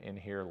time in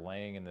here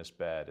laying in this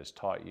bed has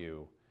taught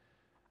you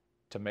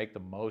to make the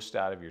most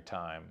out of your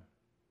time,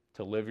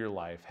 to live your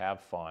life,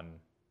 have fun,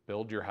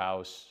 build your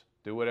house,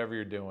 do whatever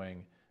you're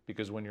doing,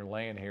 because when you're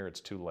laying here,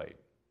 it's too late.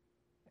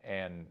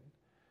 And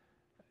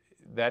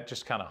that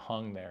just kind of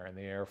hung there in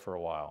the air for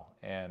a while.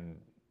 And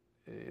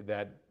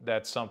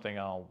that's something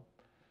I'll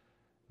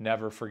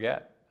never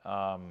forget.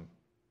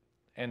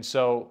 And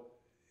so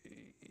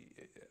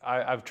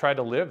I've tried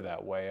to live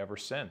that way ever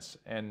since.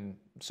 And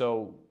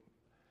so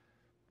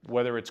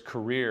whether it's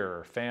career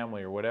or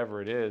family or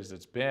whatever it is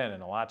it's been,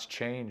 and a lot's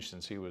changed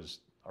since he was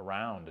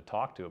around to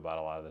talk to about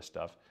a lot of this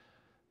stuff,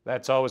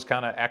 that's always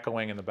kind of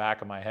echoing in the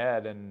back of my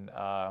head. And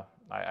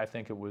I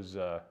think it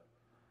wasn't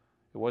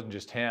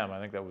just him. I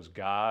think that was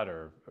God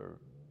or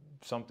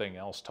something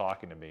else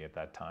talking to me at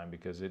that time,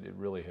 because it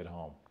really hit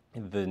home.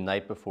 The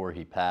night before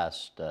he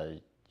passed,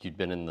 you'd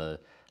been in the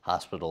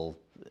hospital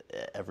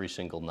every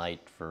single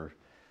night for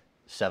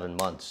 7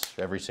 months,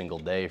 every single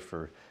day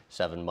for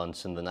 7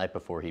 months. And the night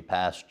before he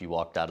passed, you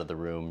walked out of the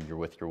room, you're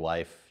with your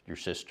wife, your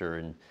sister,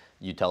 and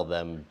you tell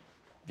them,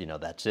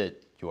 that's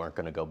it, you aren't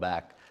going to go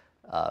back.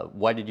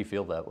 Why did you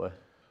feel that way?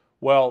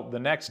 Well, the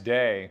next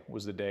day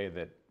was the day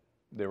that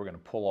they were going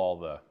to pull all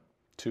the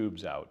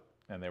tubes out,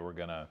 and they were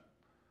going to,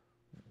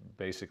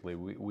 basically,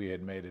 we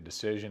had made a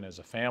decision as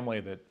a family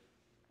that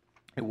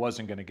it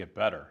wasn't going to get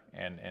better,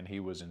 and he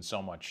was in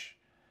so much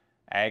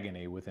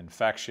agony with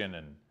infection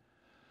and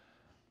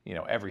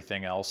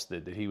everything else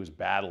that he was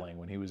battling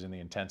when he was in the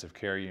intensive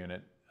care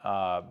unit,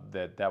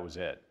 that was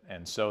it.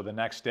 And so the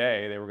next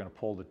day they were going to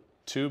pull the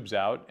tubes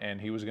out, and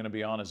he was going to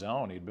be on his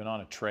own. He'd been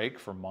on a trach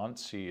for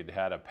months. He had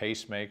had a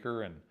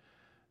pacemaker, and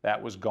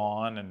that was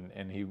gone,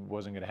 and he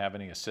wasn't going to have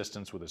any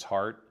assistance with his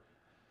heart.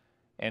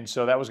 And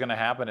so that was going to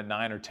happen at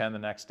 9 or 10 the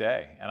next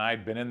day. And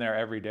I'd been in there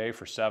every day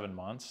for 7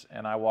 months,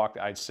 and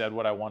I said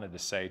what I wanted to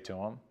say to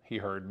him. He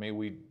heard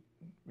me.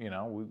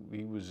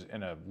 He was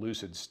in a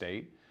lucid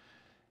state.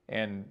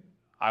 And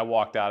I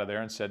walked out of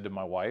there and said to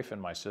my wife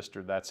and my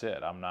sister, that's it.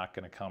 I'm not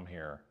going to come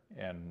here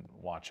and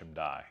watch him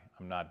die.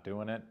 I'm not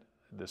doing it.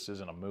 This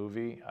isn't a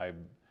movie. I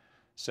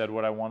said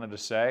what I wanted to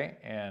say,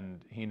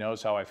 and he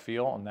knows how I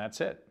feel, and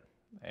that's it.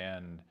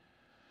 And,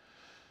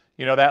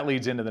 that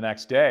leads into the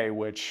next day,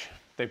 which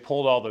they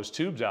pulled all those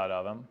tubes out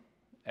of him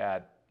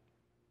at,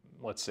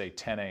 let's say,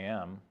 10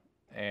 a.m.,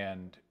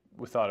 and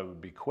we thought it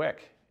would be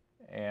quick.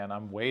 And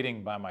I'm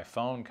waiting by my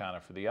phone kind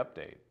of for the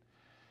update,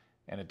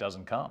 and it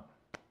doesn't come.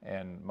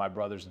 And my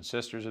brothers and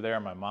sisters are there,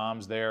 my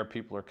mom's there,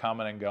 people are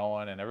coming and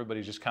going, and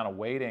everybody's just kind of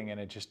waiting, and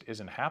it just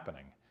isn't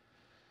happening.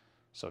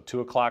 So 2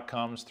 o'clock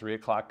comes, 3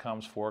 o'clock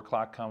comes, 4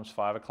 o'clock comes,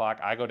 5 o'clock.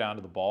 I go down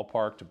to the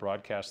ballpark to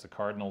broadcast the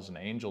Cardinals and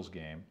Angels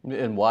game.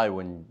 And why,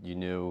 when you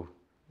knew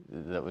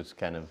that was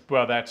kind of...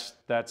 Well,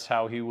 that's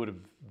how he would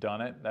have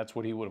done it. That's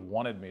what he would have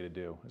wanted me to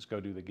do, is go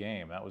do the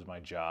game. That was my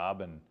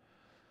job, and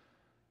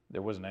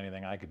there wasn't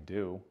anything I could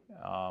do.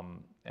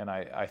 And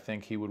I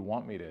think he would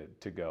want me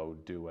to go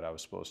do what I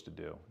was supposed to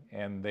do.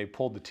 And they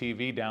pulled the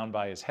TV down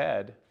by his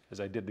head as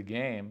I did the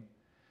game,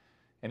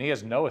 and he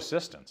has no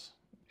assistance,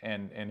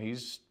 and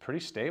he's pretty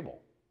stable.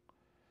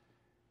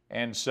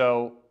 And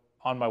so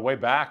on my way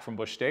back from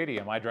Busch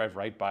Stadium, I drive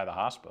right by the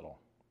hospital,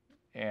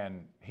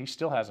 and he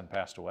still hasn't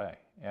passed away.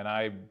 And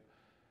I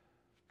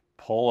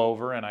pull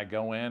over and I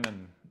go in,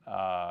 and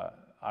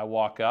I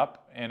walk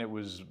up, and it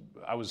was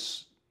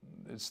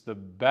it's the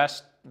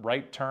best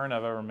right turn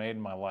I've ever made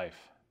in my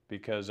life,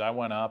 because I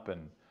went up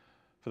and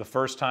for the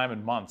first time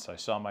in months, I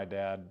saw my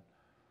dad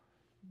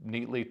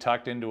neatly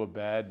tucked into a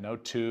bed, no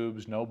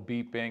tubes, no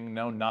beeping,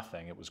 no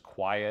nothing. It was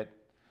quiet.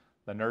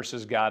 The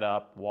nurses got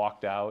up,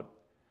 walked out.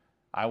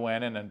 I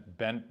went in and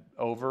bent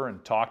over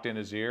and talked in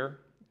his ear,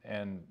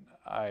 and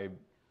I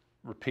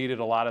repeated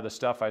a lot of the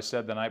stuff I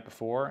said the night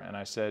before, and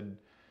I said,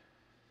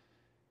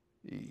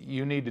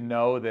 you need to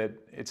know that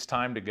it's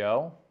time to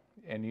go,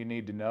 and you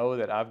need to know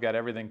that I've got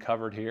everything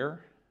covered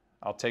here.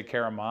 I'll take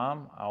care of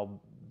Mom. I'll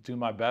do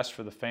my best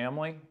for the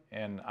family,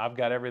 and I've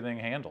got everything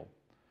handled.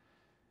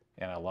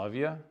 And I love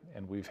you,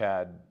 and we've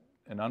had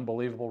an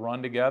unbelievable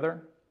run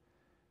together,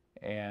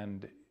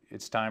 and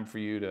it's time for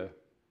you to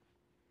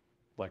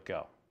let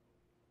go.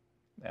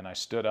 And I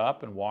stood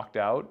up and walked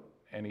out,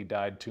 and he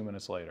died 2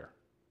 minutes later.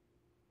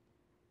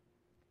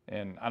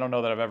 And I don't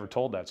know that I've ever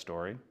told that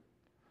story,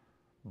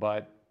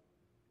 but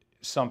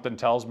something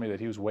tells me that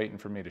he was waiting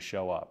for me to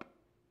show up.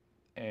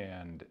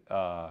 And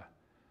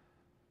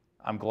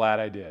I'm glad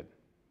I did,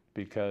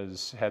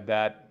 because had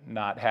that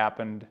not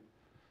happened,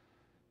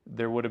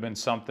 there would have been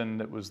something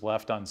that was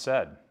left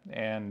unsaid.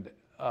 And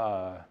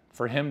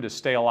for him to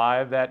stay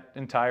alive that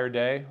entire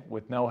day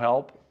with no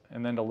help,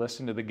 and then to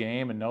listen to the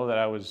game and know that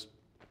I was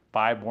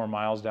 5 more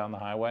miles down the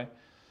highway,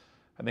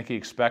 I think he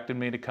expected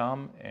me to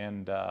come,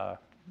 and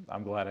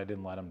I'm glad I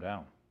didn't let him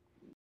down.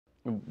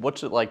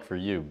 What's it like for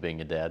you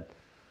being a dad?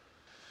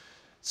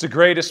 It's the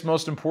greatest,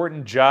 most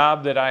important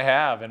job that I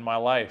have in my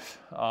life.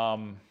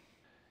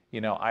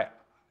 You know,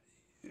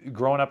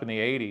 growing up in the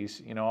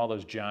 80s, you know, all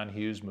those John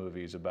Hughes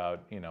movies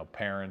about, you know,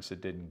 parents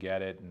that didn't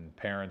get it and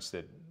parents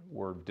that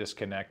were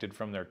disconnected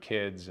from their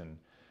kids. And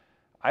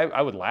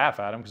I would laugh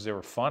at them because they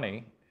were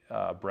funny,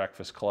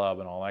 Breakfast Club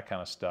and all that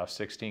kind of stuff,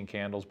 16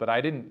 Candles. But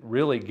I didn't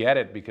really get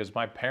it because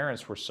my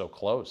parents were so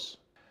close.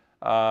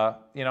 You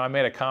know, I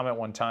made a comment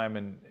one time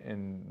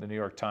in the New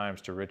York Times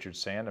to Richard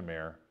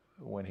Sandomir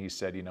when he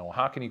said, you know,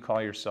 how can you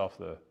call yourself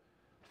the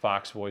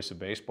Fox voice of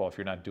baseball if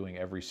you're not doing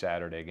every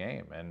Saturday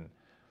game? And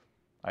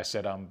I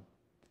said, I'm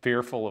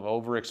fearful of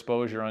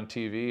overexposure on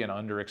TV and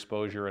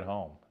underexposure at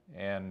home.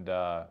 And,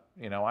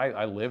 you know,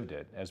 I lived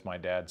it as my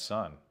dad's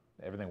son.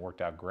 Everything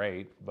worked out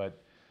great,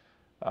 but...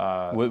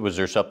 Was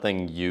there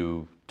something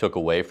you took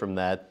away from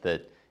that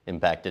that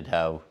impacted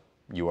how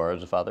you are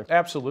as a father?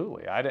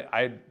 Absolutely.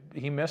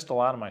 He missed a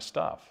lot of my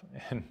stuff,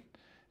 and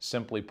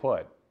simply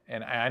put.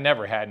 And I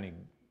never had any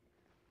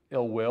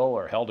ill will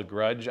or held a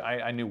grudge.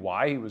 I knew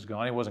why he was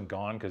gone. He wasn't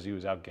gone because he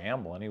was out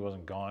gambling. He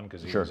wasn't gone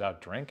because he was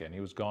out drinking. He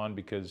was gone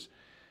because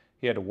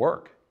he had to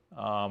work.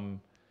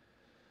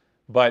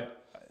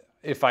 But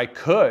if I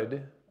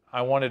could,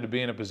 I wanted to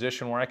be in a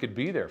position where I could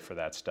be there for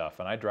that stuff.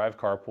 And I drive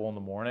carpool in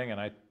the morning, and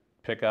I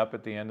pick up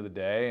at the end of the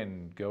day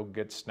and go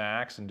get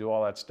snacks and do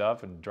all that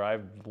stuff and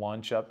drive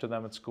lunch up to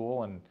them at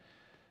school. And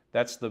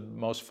that's the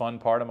most fun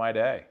part of my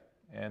day.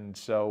 And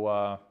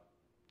so,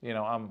 you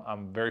know,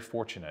 I'm very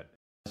fortunate.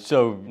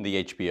 So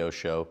the HBO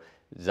show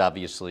is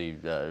obviously,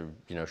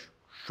 you know,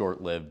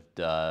 short-lived,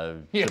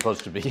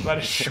 supposed to be. About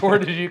as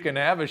short as you can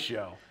have a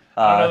show.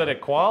 I don't know that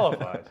it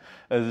qualifies.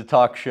 As a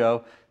talk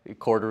show,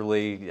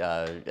 quarterly,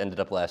 ended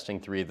up lasting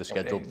 3 of the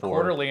scheduled 4.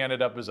 Quarterly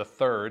ended up as a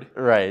third.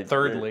 Right.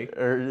 Thirdly.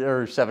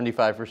 Or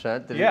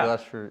 75%. Did it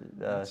last for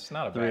it's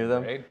not a 3 bad of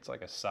them? grade. It's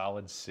like a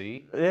solid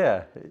C.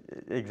 Yeah,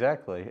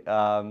 exactly.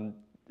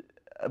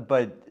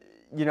 But,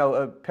 you know,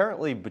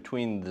 apparently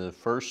between the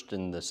first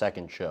and the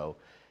second show,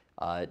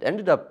 it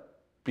ended up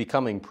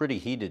becoming pretty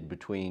heated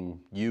between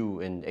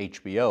you and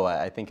HBO.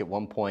 I think at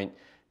one point,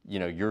 you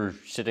know, you're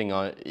sitting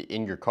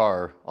in your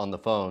car on the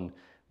phone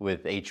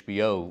with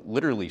HBO,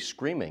 literally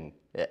screaming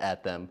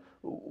at them.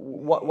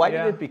 Why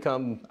did it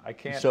become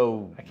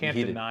so I can't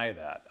heated? deny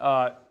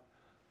that.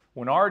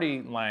 When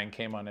Artie Lang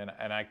came on, and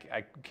I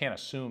can't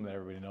assume that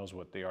everybody knows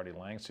what the Artie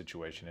Lang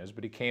situation is,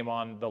 but he came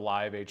on the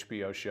live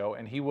HBO show,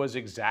 and he was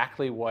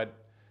exactly what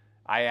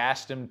I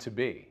asked him to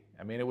be.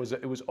 I mean, it was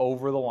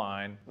over the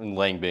line. And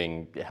Lang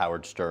being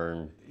Howard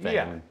Stern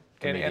fan,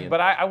 comedian. But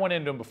I went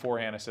into him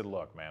beforehand. I said,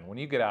 look, man, when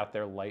you get out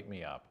there, light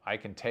me up. I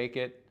can take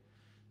it.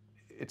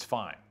 It's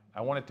fine. I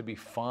want it to be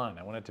fun.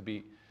 I want it to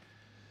be.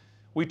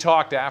 We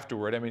talked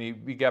afterward. I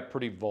mean, he got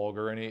pretty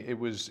vulgar, and it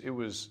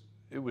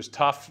was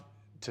tough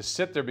to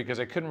sit there because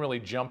I couldn't really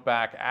jump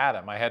back at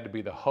him. I had to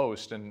be the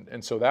host,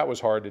 and so that was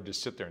hard to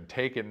just sit there and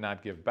take it and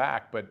not give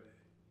back. But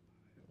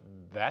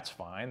that's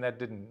fine. That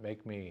didn't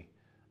make me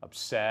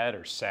upset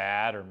or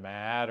sad or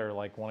mad or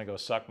like want to go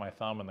suck my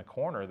thumb in the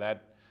corner.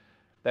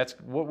 That's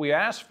what we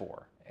asked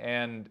for.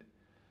 And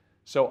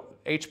so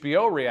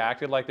HBO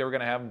reacted like they were going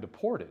to have him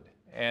deported.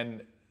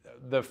 And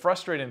the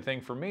frustrating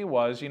thing for me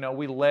was, you know,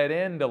 we led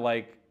into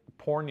like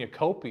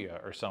pornucopia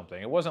or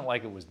something. It wasn't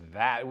like it was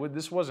that.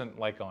 This wasn't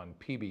like on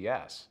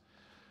PBS.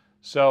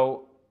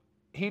 So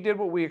he did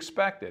what we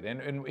expected.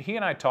 And he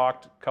and I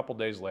talked a couple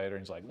days later,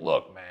 and he's like,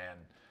 look, man,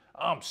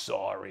 I'm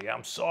sorry.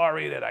 I'm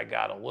sorry that I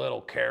got a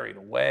little carried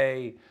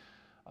away.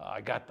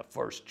 I got the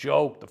first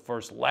joke, the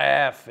first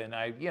laugh, and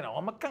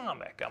I'm a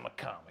comic.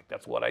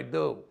 That's what I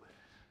do.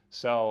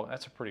 So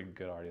that's a pretty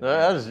good Artie Lang.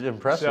 That was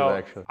impressive, So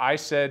actually. I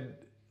said,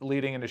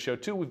 leading into show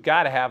 2, we've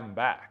got to have him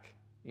back.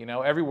 You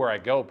know, everywhere I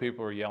go,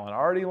 people are yelling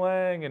Artie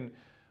Lang and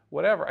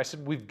whatever. I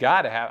said, we've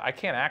got to have. I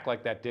can't act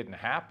like that didn't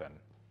happen.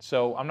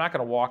 So I'm not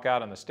going to walk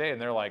out on the stage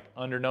and they're like,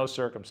 under no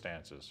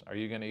circumstances are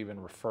you going to even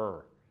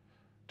refer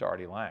to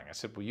Artie Lang. I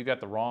said, well, you got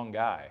the wrong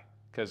guy,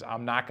 because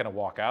I'm not going to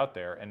walk out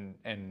there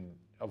and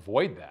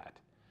avoid that.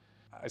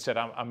 I said,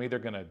 I'm either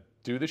going to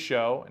do the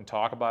show and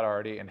talk about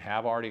Artie and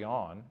have Artie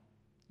on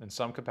in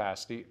some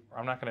capacity, or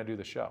I'm not going to do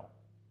the show,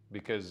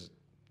 because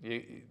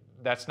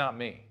that's not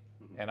me.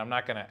 And I'm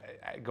not going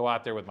to go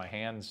out there with my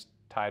hands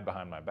tied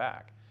behind my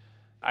back.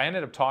 I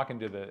ended up talking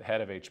to the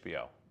head of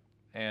HBO,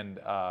 and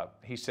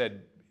he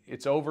said,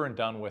 it's over and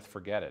done with,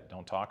 forget it,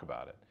 don't talk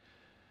about it.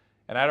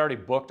 And I'd already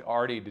booked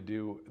Artie to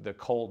do the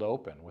cold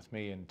open with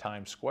me in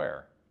Times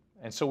Square.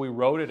 And so we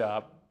wrote it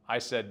up. I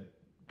said,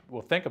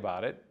 well, think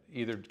about it,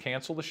 either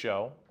cancel the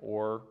show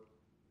or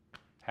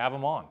have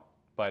him on.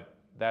 But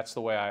that's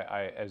the way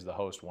I as the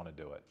host, want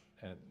to do it.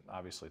 And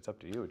obviously it's up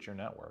to you, it's your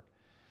network.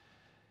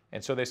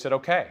 And so they said,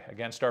 okay,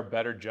 against our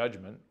better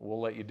judgment,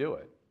 we'll let you do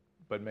it.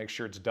 But make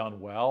sure it's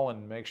done well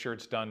and make sure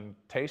it's done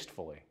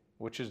tastefully,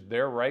 which is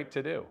their right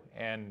to do.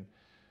 And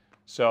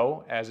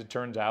so, as it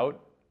turns out,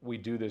 we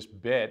do this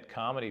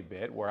comedy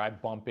bit, where I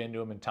bump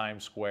into him in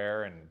Times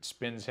Square and it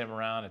spins him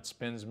around, it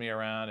spins me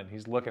around, and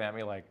he's looking at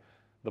me like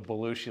the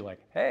Belushi, like,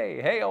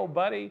 hey, old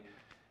buddy.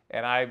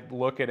 And I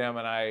look at him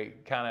and I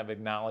kind of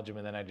acknowledge him,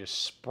 and then I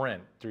just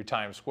sprint through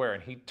Times Square,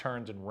 and he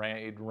turns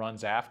and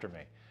runs after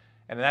me.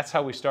 And that's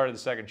how we started the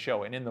second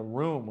show. And in the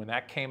room, when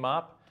that came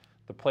up,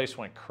 the place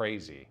went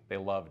crazy. They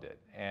loved it.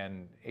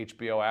 And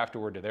HBO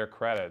afterward, to their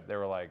credit, they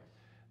were like,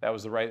 that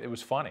was it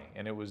was funny,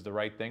 and it was the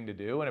right thing to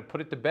do, and it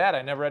put it to bed.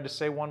 I never had to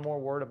say one more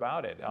word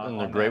about it on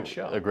that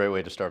show. A great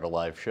way to start a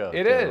live show.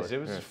 It is. It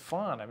was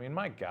fun. I mean,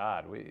 my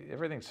God,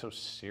 everything's so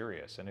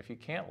serious, and if you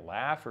can't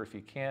laugh, or if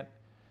you can't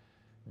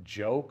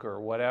joke or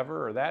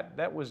whatever, or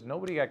that was,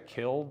 nobody got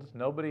killed.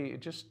 Nobody. It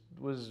just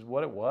was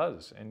what it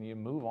was, and you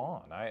move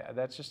on.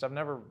 I've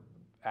never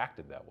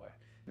acted that way.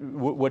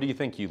 What do you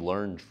think you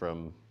learned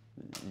from,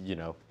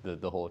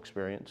 the whole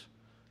experience?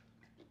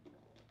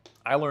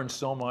 I learned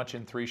so much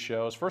in 3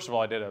 shows. First of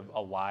all, I did a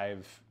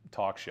live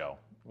talk show,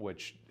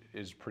 which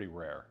is pretty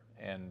rare,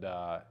 and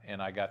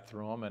I got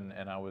through them,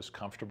 and I was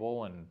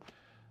comfortable, and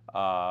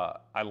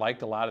I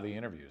liked a lot of the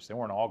interviews. They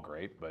weren't all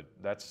great, but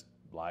that's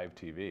live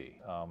TV.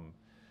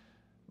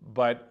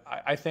 But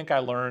I think I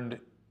learned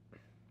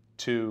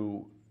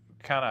to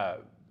kind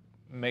of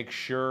make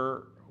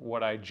sure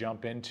what I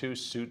jump into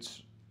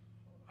suits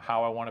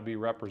how I want to be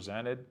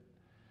represented,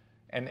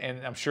 and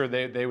I'm sure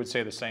they would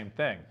say the same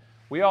thing.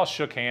 We all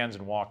shook hands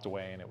and walked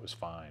away, and it was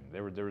fine.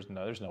 There's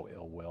no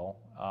ill will.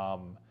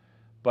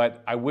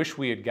 But I wish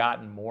we had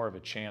gotten more of a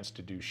chance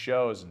to do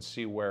shows and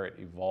see where it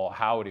evolved,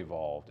 how it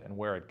evolved, and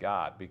where it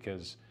got,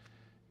 because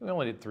we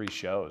only did 3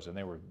 shows, and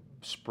they were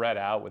spread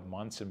out with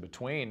months in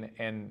between.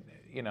 And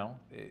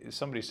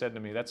somebody said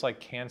to me, that's like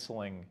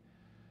canceling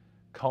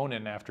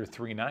Conan after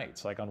 3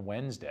 nights, like on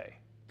Wednesday.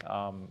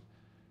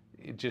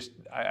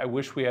 I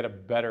wish we had a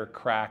better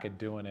crack at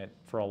doing it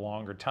for a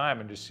longer time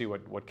and just see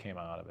what came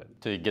out of it.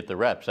 To get the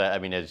reps. I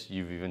mean, as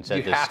you've even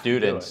said to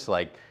students,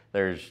 like,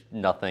 there's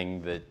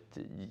nothing that,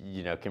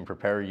 can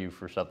prepare you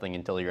for something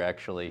until you're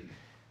actually,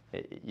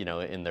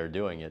 in there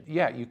doing it.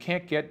 Yeah, you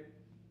can't get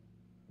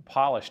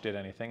polished at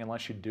anything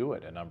unless you do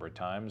it a number of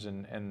times,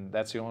 and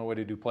that's the only way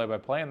to do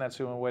play-by-play, and that's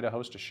the only way to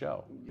host a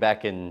show.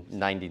 Back in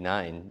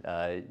 '99,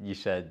 you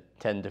said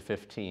 10 to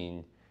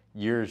 15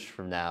 years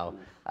from now,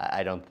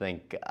 I don't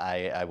think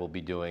I will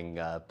be doing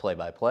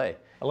play-by-play.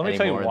 Let me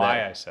tell you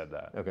why I said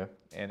that. Okay.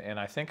 And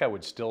I think I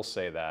would still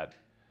say that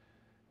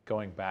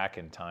going back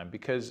in time,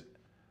 because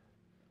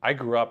I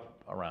grew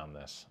up around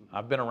this.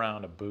 I've been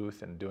around a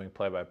booth and doing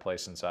play-by-play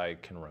since I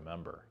can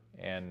remember.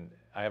 And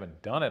I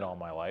haven't done it all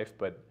my life,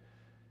 but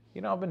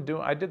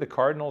I did the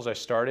Cardinals. I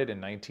started in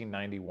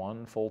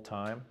 1991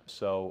 full-time.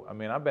 So, I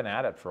mean, I've been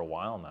at it for a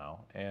while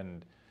now.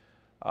 And,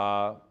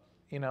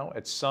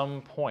 at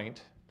some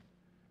point,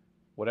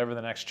 whatever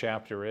the next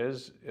chapter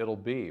is, it'll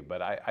be.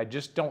 But I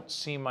just don't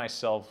see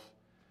myself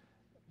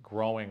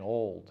growing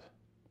old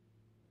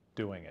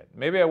doing it.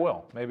 Maybe I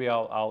will. Maybe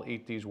I'll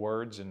eat these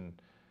words, and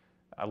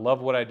I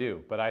love what I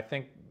do. But I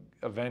think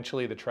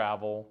eventually the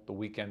travel, the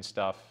weekend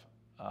stuff,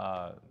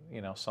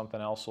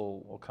 something else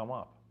will come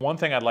up. One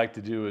thing I'd like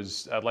to do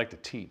is I'd like to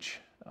teach.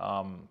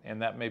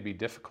 And that may be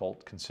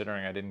difficult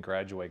considering I didn't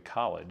graduate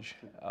college.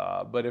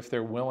 But if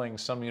they're willing,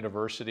 some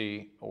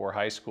university or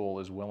high school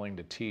is willing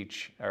to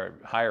teach or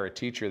hire a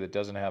teacher that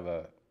doesn't have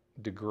a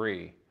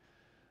degree,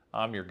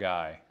 I'm your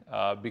guy.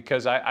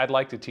 Because I'd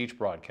like to teach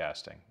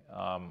broadcasting.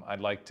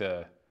 I'd like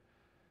to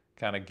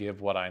kind of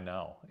give what I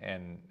know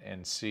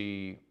and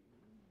see,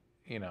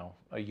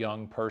 a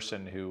young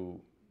person who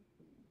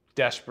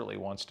desperately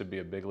wants to be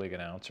a big league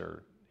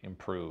announcer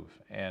improve.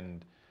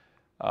 And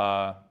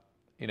I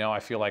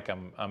feel like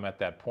I'm at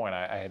that point.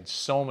 I had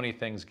so many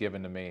things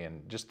given to me,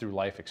 and just through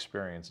life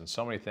experience, and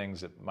so many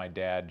things that my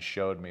dad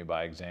showed me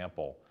by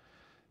example,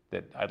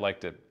 that I'd like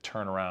to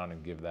turn around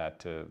and give that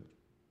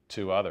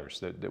to others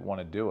that want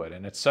to do it.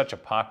 And it's such a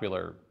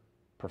popular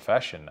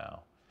profession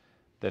now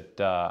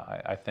that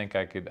I think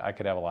I could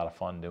have a lot of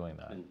fun doing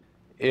that.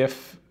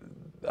 If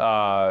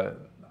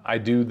I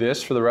do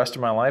this for the rest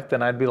of my life,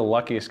 then I'd be the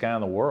luckiest guy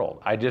in the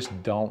world. I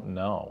just don't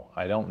know.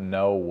 I don't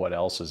know what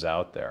else is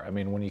out there. I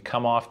mean, when you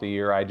come off the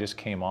year I just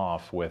came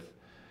off with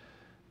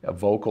a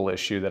vocal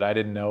issue that I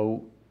didn't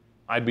know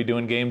I'd be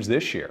doing games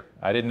this year.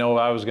 I didn't know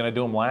I was going to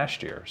do them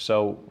last year.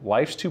 So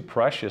life's too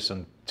precious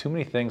and too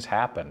many things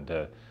happen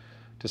to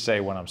say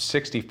when I'm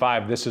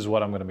 65, this is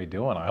what I'm going to be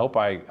doing. I hope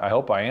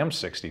I am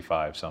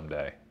 65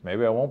 someday.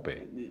 Maybe I won't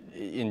be.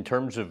 In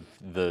terms of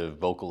the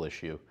vocal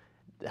issue,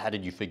 how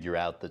did you figure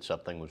out that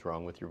something was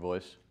wrong with your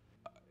voice?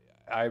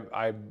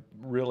 I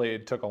really,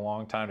 it took a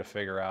long time to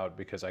figure out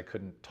because I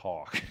couldn't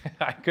talk.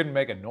 I couldn't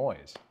make a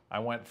noise. I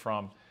went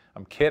from,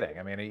 I'm kidding.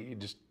 I mean,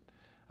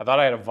 I thought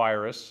I had a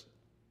virus.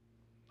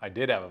 I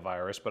did have a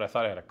virus, but I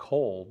thought I had a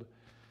cold.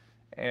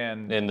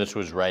 And this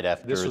was right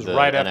after this was the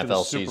right NFL after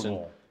the Super season?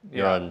 Bowl.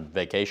 You're Yeah. on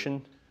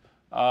vacation?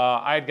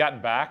 I had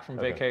gotten back from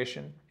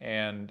vacation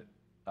and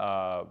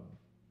got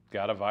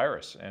a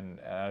virus. And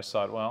I just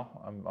thought,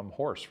 well, I'm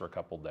hoarse for a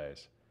couple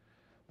days.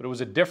 But it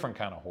was a different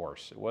kind of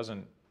hoarse. It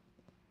wasn't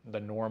the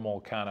normal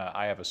kind of,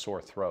 I have a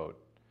sore throat.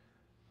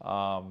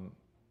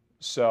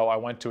 So I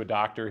went to a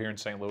doctor here in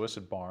St. Louis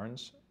at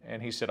Barnes,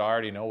 and he said, I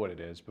already know what it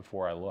is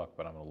before I look,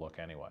 but I'm going to look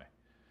anyway.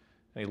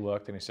 And he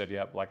looked and he said,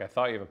 yep, like I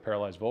thought you have a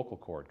paralyzed vocal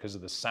cord because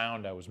of the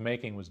sound I was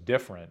making was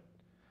different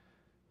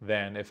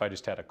than if I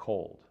just had a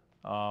cold.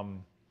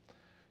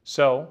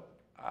 So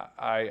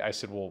I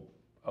said, well,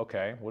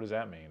 okay, what does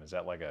that mean? Is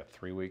that like a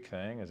 3-week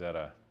thing? Is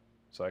that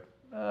it's like,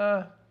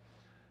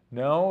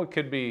 no, it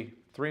could be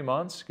 3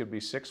 months, it could be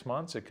 6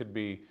 months, it could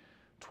be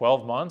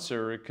 12 months,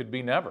 or it could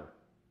be never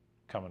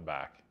coming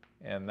back.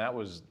 And that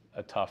was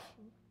a tough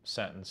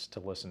sentence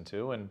to listen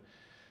to. And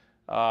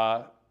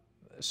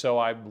so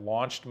I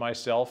launched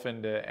myself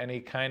into any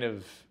kind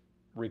of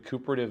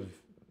recuperative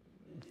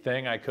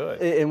thing I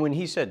could. And when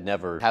he said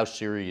never, how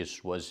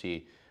serious was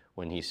he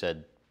when he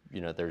said,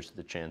 there's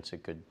the chance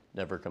it could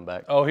never come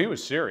back? Oh, he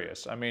was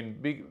serious. I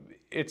mean,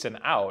 it's an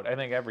out. I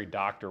think every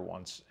doctor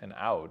wants an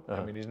out.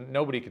 I mean,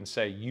 nobody can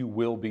say you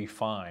will be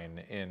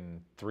fine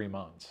in 3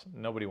 months.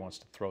 Nobody wants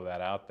to throw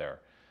that out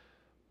there.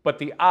 But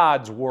the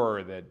odds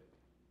were that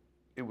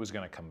it was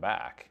going to come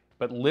back.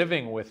 But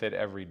living with it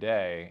every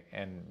day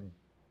and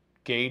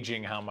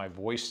gauging how my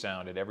voice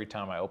sounded every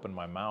time I opened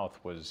my mouth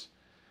was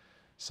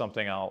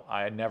something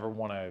I never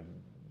want to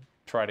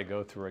try to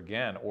go through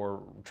again,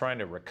 or trying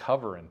to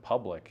recover in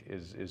public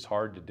is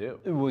hard to do.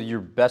 Well, your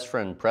best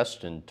friend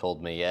Preston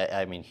told me,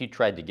 I mean, he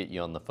tried to get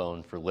you on the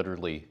phone for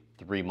literally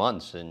 3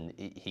 months and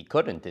he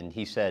couldn't. And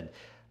he said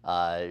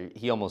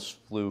he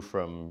almost flew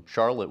from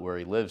Charlotte, where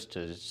he lives,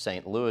 to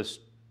St. Louis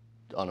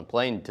on a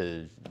plane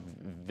to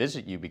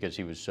visit you because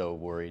he was so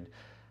worried.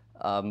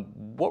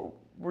 What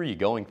were you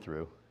going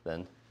through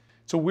then?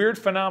 It's a weird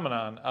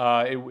phenomenon.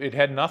 It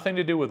had nothing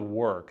to do with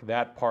work,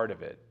 that part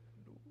of it.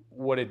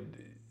 What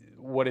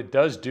it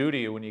does do to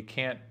you when you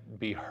can't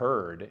be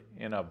heard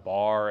in a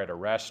bar, at a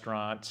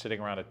restaurant, sitting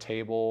around a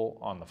table,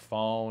 on the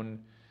phone.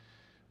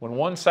 When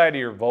one side of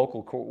your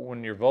vocal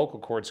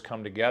cords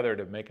come together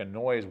to make a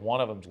noise,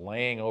 one of them's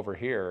laying over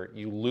here,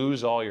 you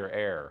lose all your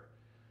air.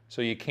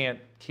 So you can't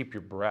keep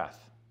your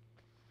breath,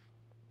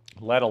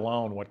 let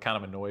alone what kind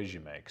of a noise you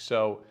make.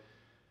 So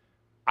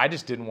I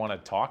just didn't want to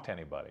talk to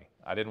anybody.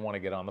 I didn't want to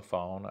get on the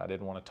phone. I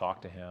didn't want to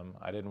talk to him.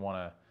 I didn't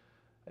want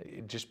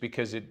to, just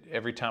because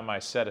every time I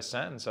said a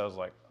sentence, I was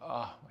like,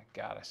 oh my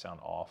God, I sound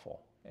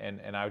awful.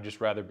 And I would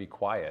just rather be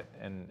quiet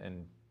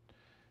and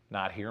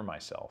not hear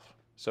myself.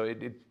 So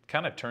it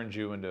kind of turns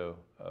you into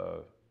a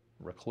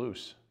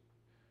recluse,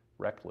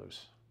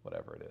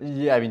 whatever it is.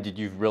 Yeah, I mean, did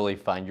you really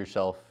find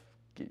yourself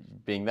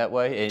being that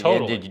way? And,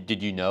 Totally. And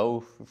did you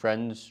know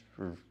friends,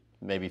 or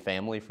maybe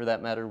family for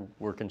that matter,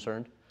 were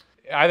concerned?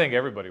 I think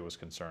everybody was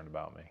concerned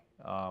about me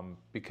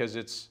because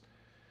it's,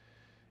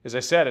 as I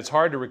said, it's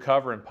hard to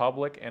recover in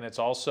public, and it's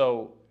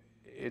also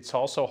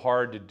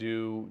hard to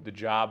do the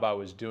job I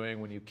was doing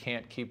when you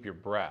can't keep your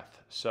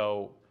breath.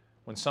 So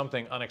when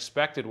something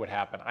unexpected would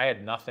happen, I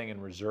had nothing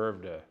in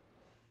reserve to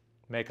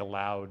make a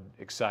loud,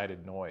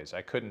 excited noise.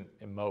 I couldn't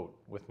emote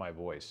with my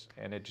voice,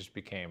 and it just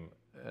became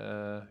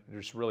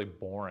just really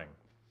boring.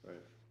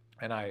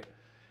 Right.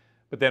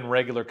 But then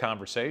regular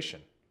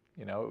conversation,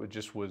 it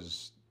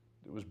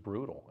was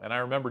brutal. And I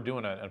remember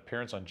doing an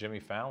appearance on Jimmy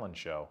Fallon's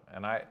show,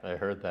 and I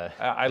heard that.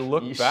 I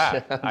looked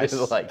back.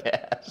 Like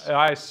ass.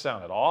 I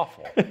sounded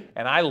awful.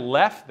 And I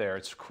left there.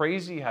 It's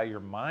crazy how your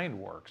mind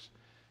works.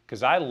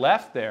 Because I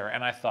left there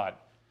and I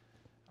thought,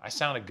 I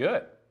sounded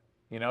good.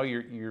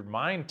 Your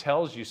mind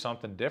tells you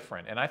something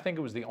different. And I think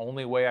it was the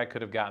only way I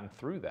could have gotten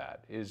through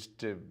that, is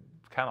to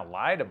kind of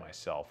lie to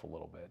myself a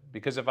little bit.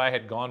 Because if I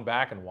had gone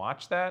back and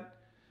watched that,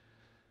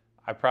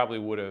 I probably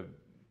would have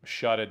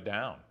shut it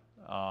down.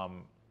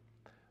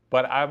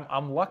 But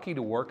I'm lucky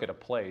to work at a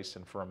place,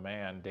 and for a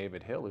man,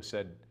 David Hill, who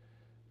said,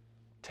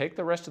 take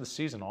the rest of the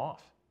season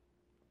off.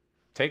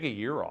 Take a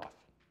year off.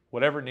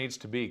 whatever it needs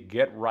to be,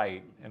 get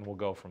right, and we'll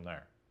go from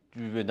there.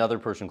 Another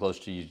person close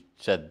to you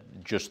said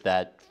just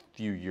that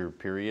few-year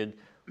period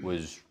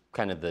was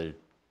kind of the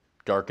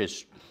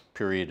darkest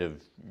period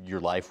of your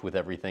life with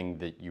everything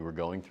that you were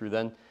going through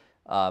then.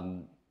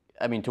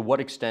 I mean, to what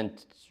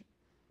extent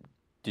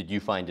did you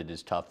find it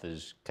as tough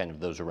as kind of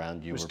those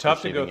around you? It was were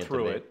tough to perceiving go it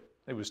through be? it.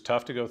 It was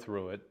tough to go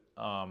through it,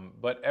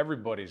 but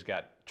everybody's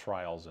got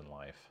trials in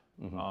life.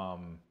 I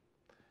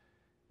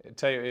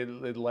tell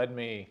you, it led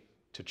me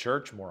to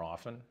church more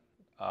often.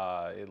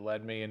 It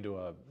led me into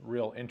a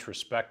real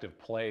introspective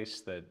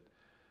place that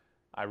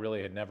I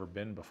really had never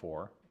been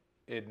before.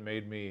 It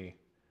made me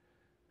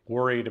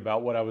worried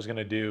about what I was going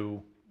to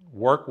do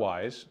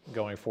work-wise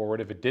going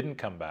forward if it didn't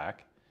come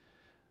back.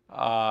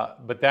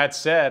 But that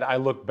said, I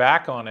look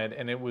back on it,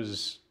 and it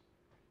was,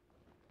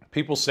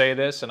 people say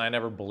this, and I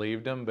never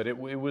believed them, but it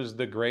was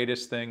the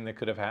greatest thing that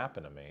could have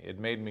happened to me. It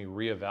made me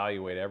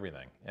reevaluate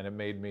everything, and it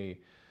made me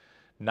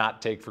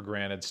not take for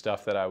granted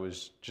stuff that I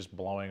was just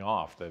blowing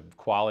off. The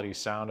quality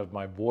sound of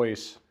my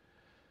voice,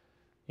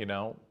 you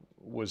know,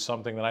 was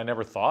something that I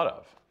never thought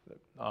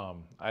of.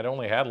 I'd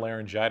only had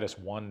laryngitis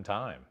one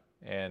time,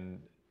 and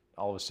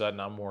all of a sudden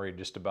I'm worried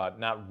just about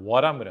not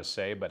what I'm going to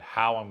say, but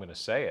how I'm going to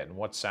say it and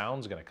what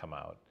sound's going to come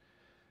out.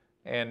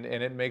 And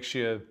it makes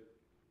you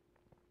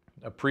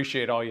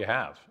appreciate all you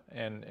have.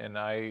 And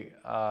I,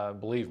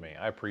 believe me,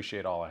 I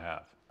appreciate all I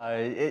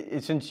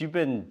have. Since you've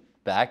been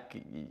back,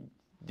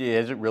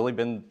 has it really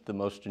been the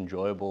most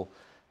enjoyable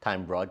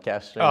time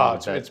broadcasting? Oh,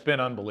 it's been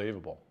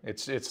unbelievable.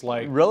 It's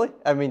like, really?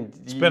 I mean,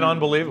 it's been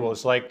unbelievable.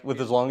 It's like, with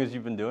as long as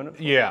you've been doing it?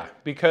 Yeah,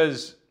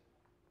 because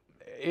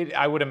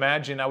I would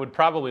imagine, I would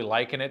probably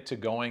liken it to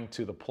going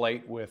to the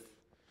plate with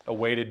a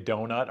weighted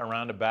donut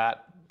around a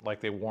bat,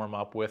 like they warm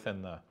up with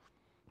in the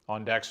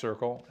on-deck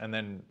circle, and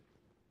then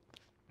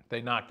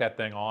they knock that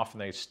thing off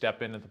and they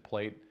step into the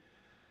plate.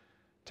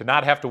 To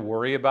not have to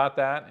worry about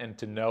that and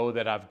to know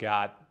that I've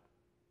got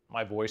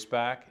my voice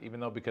back, even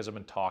though because I've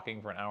been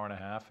talking for an hour and a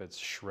half, it's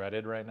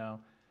shredded right now,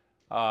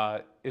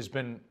 has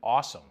been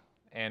awesome.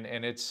 And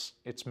it's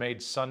made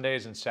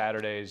Sundays and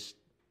Saturdays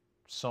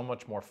so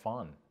much more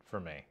fun for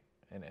me.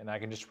 And I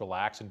can just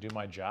relax and do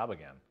my job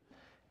again.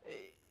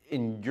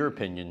 In your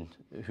opinion,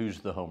 who's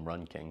the home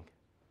run king?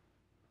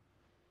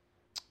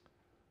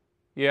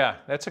 Yeah,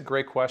 that's a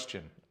great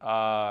question.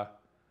 I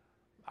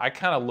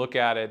kind of look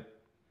at it,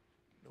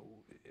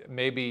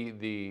 maybe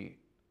the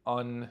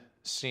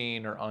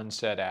unseen or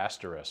unsaid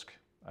asterisk.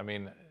 I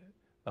mean,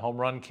 the home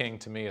run king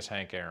to me is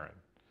Hank Aaron.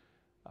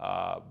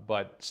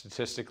 But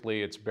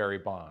statistically, it's Barry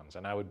Bonds.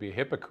 And I would be a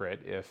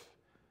hypocrite if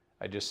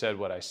I just said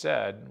what I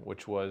said,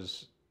 which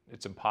was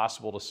it's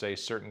impossible to say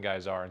certain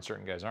guys are and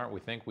certain guys aren't. We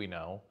think we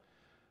know.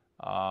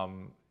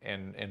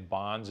 And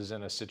Bonds is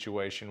in a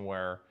situation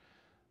where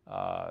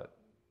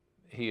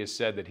he has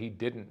said that he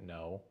didn't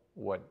know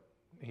what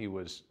he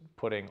was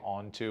putting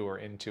onto or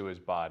into his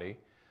body.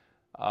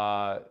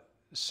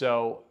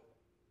 So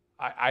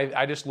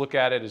I just look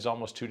at it as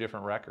almost two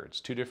different records,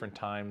 two different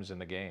times in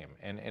the game.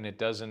 And it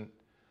doesn't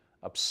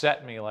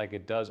upset me like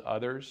it does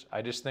others.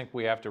 I just think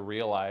we have to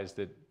realize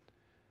that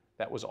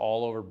that was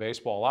all over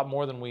baseball, a lot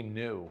more than we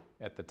knew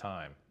at the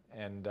time.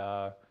 And,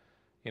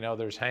 you know,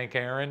 there's Hank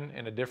Aaron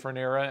in a different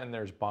era, and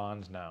there's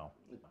Bonds now.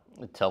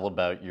 Tell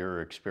about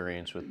your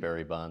experience with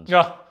Barry Bonds.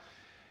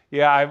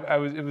 Yeah,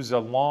 it was a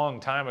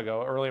long time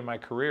ago, early in my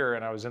career,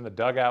 and I was in the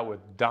dugout with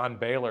Don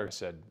Baylor. I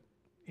said,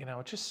 you know,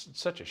 it's just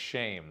such a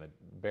shame that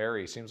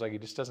Barry seems like he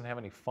just doesn't have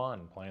any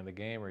fun playing the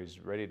game, or he's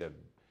ready to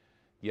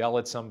yell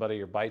at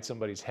somebody or bite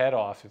somebody's head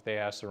off if they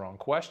ask the wrong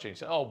question. He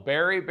said, oh,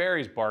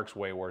 Barry's bark's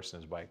way worse than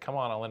his bite. Come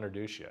on, I'll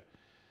introduce you.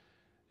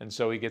 And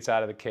so he gets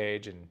out of the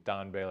cage, and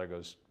Don Baylor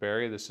goes,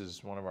 Barry, this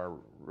is one of our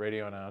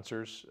radio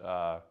announcers,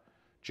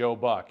 Joe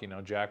Buck, you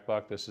know, Jack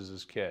Buck, this is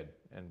his kid.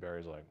 And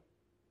Barry's like,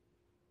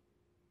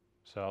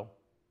 so?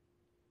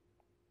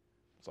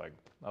 It's like,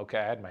 okay,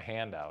 I had my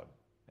hand out,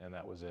 and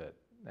that was it.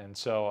 And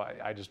so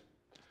I just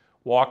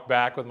walked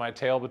back with my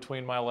tail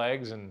between my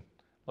legs and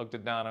looked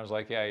at Don. I was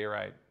like, yeah, you're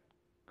right.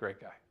 Great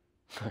guy.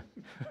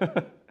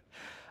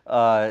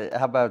 How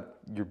about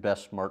your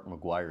best Mark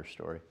McGwire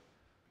story?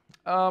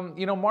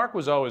 You know, Mark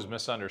was always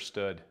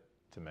misunderstood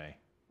to me.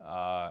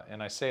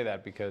 And I say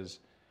that because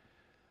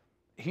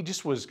he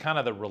just was kind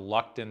of the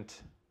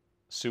reluctant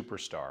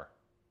superstar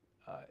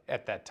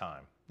at that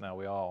time.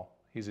 Now,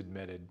 he's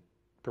admitted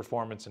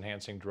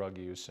performance-enhancing drug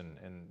use,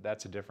 and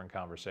that's a different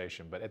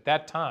conversation. But at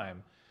that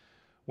time,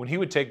 when he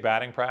would take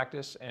batting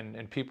practice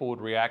and people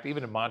would react,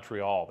 even in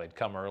Montreal, they'd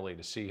come early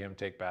to see him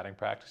take batting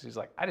practice. He's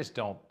like, I just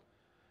don't.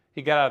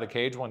 He got out of the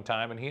cage one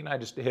time, and he and I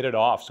just hit it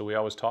off, so we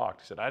always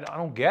talked. He said, I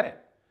don't get it.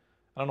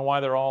 I don't know why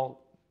they're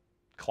all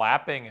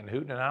clapping and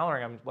hooting and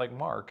hollering. I'm like,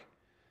 Mark,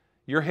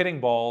 you're hitting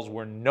balls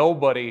where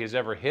nobody has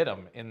ever hit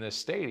them in this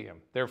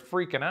stadium. They're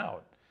freaking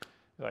out.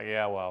 He's like,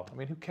 yeah, well, I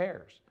mean, who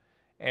cares?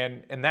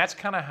 And that's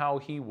kind of how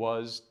he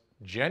was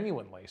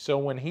genuinely. So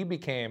when he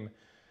became,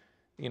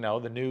 you know,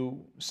 the new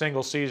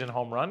single-season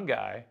home run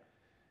guy,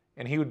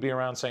 and he would be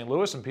around St.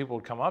 Louis and people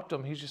would come up to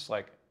him, he's just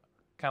like,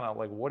 kind of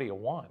like, what do you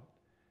want?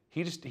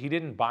 he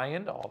didn't buy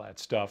into all that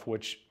stuff,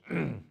 which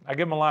I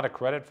give him a lot of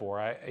credit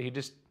for.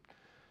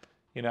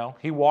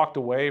 He walked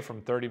away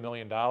from $30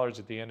 million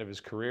at the end of his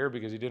career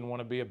because he didn't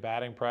want to be a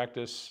batting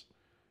practice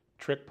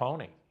trick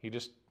pony. He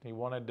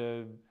wanted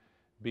to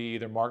be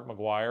either Mark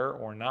McGwire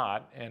or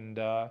not, and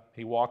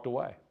he walked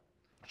away.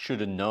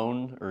 Should a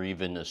known or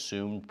even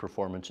assumed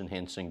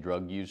performance-enhancing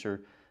drug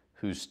user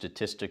whose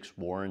statistics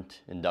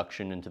warrant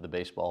induction into the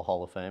Baseball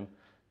Hall of Fame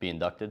be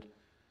inducted?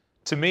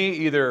 To me,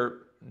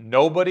 either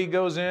nobody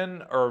goes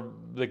in or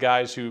the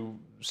guys who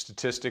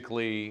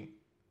statistically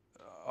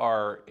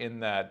are in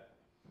that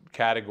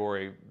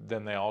category,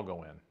 then they all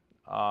go in.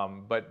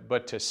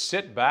 But to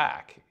sit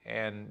back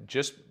and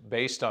just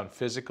based on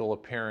physical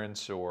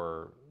appearance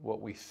or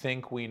what we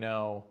think we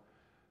know,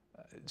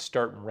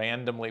 start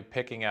randomly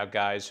picking out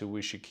guys who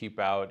we should keep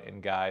out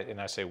and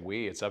I say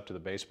we, it's up to the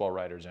baseball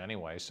writers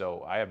anyway,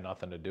 so I have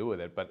nothing to do with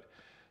it. But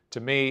to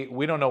me,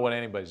 we don't know what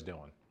anybody's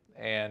doing.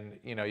 And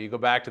you go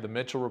back to the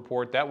Mitchell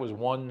report, that was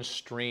one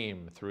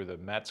stream through the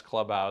Mets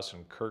clubhouse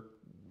and Kirk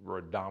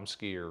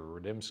Radomski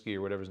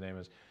or whatever his name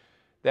is.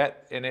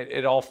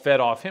 It all fed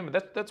off him.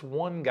 That's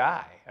one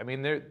guy. I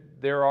mean,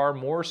 there are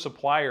more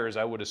suppliers,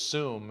 I would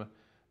assume,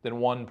 than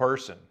one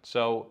person.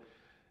 So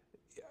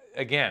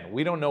again,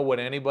 we don't know what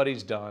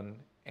anybody's done,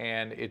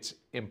 and it's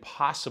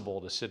impossible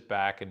to sit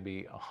back and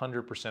be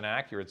 100%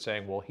 accurate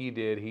saying, well, he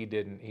did, he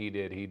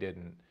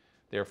didn't.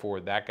 Therefore,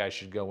 that guy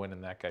should go in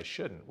and that guy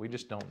shouldn't. We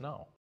just don't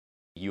know.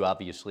 You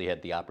obviously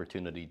had the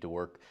opportunity to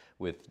work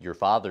with your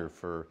father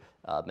for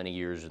many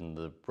years in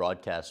the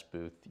broadcast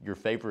booth. Your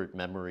favorite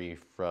memory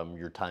from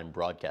your time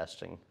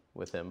broadcasting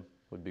with him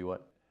would be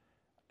what?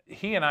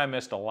 He and I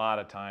missed a lot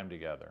of time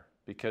together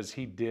because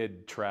he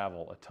did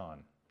travel a ton.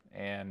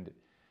 And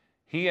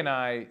he and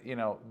I,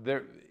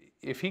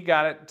 if he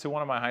got it to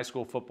one of my high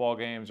school football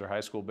games or high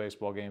school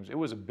baseball games, it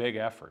was a big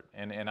effort.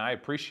 And I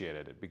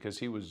appreciated it because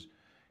he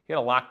had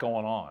a lot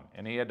going on.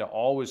 And he had to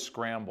always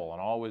scramble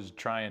and always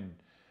try and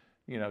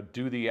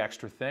do the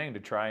extra thing to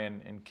try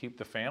and keep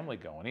the family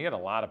going. He had a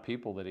lot of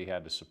people that he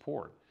had to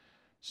support.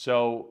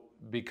 So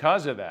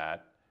because of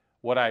that,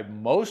 what I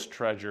most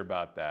treasure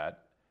about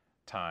that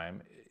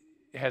time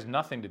has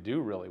nothing to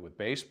do really with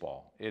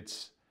baseball.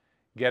 It's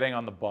getting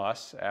on the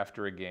bus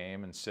after a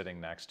game and sitting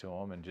next to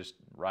him and just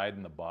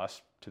riding the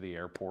bus to the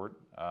airport.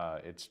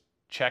 It's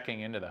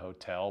checking into the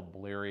hotel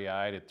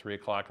bleary-eyed at 3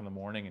 o'clock in the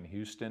morning in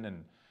Houston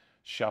and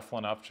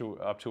shuffling up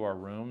to our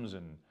rooms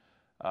and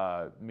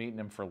meeting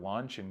him for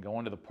lunch and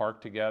going to the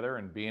park together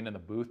and being in the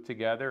booth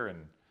together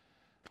and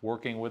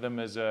working with him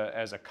as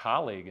a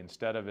colleague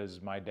instead of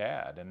as my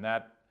dad. And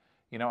that,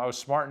 I was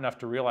smart enough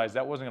to realize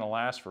that wasn't going to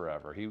last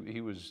forever.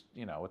 He was,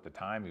 at the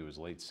time he was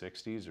late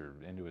 60s or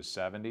into his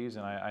 70s,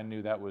 and I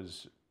knew that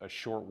was a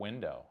short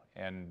window.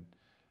 And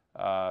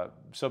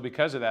so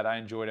because of that, I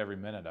enjoyed every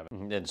minute of it.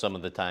 And some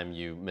of the time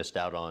you missed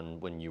out on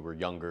when you were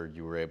younger,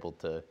 you were able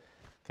to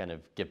kind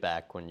of get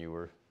back when you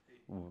were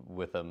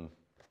with him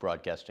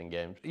broadcasting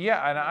games.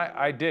 Yeah, and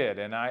I did.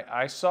 And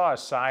I saw a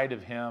side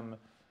of him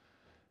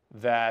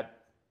that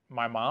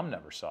my mom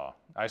never saw.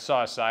 I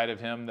saw a side of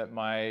him that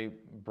my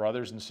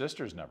brothers and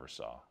sisters never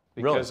saw.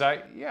 Because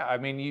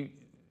really?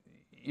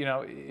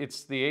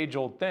 It's the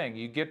age-old thing.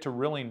 You get to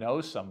really know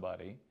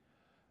somebody,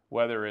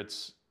 whether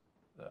it's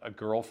a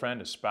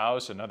girlfriend, a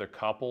spouse, another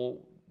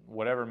couple,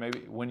 whatever, maybe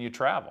when you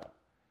travel.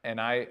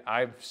 And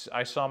I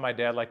saw my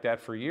dad like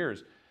that for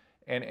years.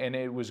 And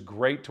it was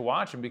great to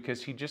watch him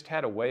because he just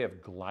had a way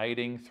of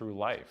gliding through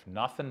life.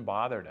 Nothing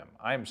bothered him.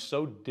 I am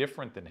so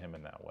different than him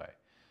in that way.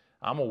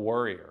 I'm a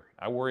worrier.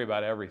 I worry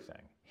about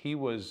everything. He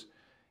was,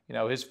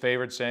 his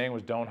favorite saying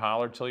was, don't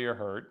holler till you're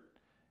hurt.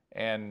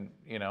 And,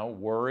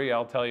 worry,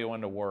 I'll tell you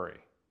when to worry.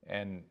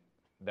 And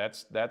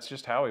that's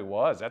just how he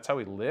was. That's how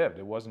he lived.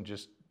 It wasn't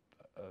just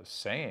a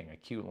saying, a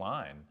cute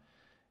line.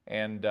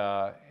 And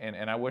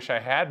I wish I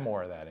had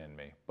more of that in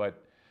me.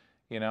 But,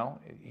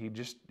 he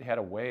just had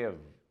a way of,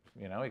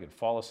 he could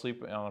fall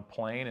asleep on a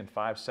plane in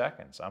 5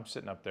 seconds. I'm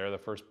sitting up there, the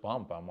first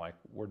bump, I'm like,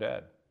 we're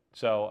dead.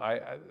 So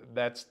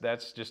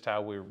that's just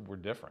how we're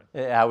different.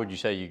 How would you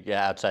say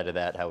outside of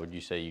that, how would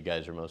you say you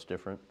guys are most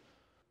different?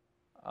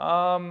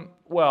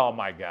 Well,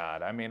 my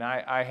God. I mean,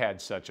 I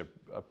had such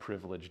a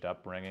privileged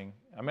upbringing.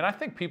 I mean, I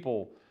think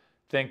people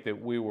think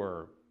that we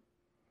were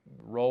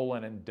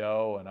rolling in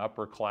dough and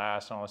upper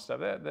class and all that stuff.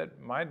 That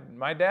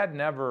my dad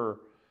never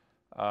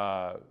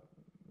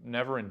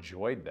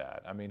enjoyed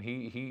that. I mean,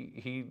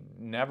 he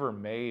never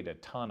made a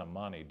ton of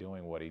money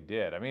doing what he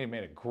did. I mean, he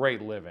made a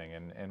great living,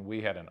 and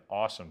we had an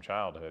awesome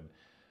childhood.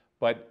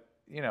 But,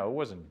 it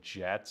wasn't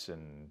jets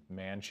and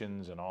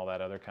mansions and all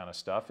that other kind of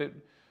stuff.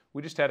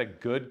 We just had a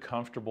good,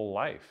 comfortable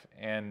life.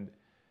 And,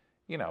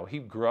 he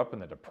grew up in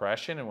the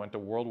Depression and went to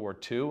World War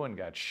II and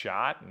got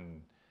shot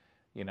and,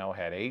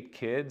 had 8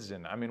 kids.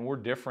 And, I mean, we're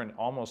different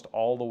almost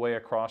all the way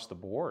across the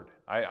board.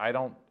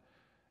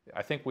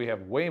 I think we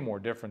have way more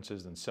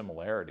differences than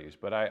similarities,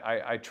 but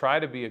I try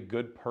to be a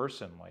good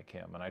person like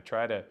him, and I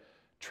try to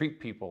treat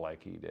people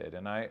like he did,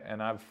 and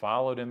I've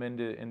followed him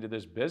into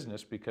this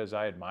business because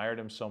I admired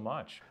him so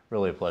much.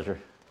 Really a pleasure.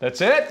 That's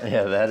it?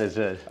 Yeah, that is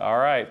it. All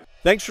right.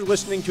 Thanks for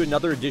listening to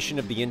another edition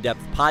of the In-Depth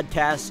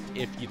Podcast.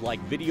 If you'd like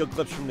video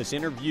clips from this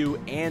interview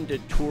and a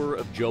tour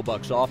of Joe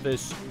Buck's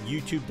office,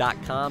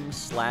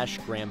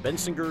 youtube.com/Graham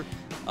Bensinger.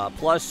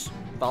 Plus,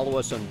 follow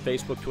us on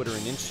Facebook, Twitter,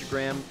 and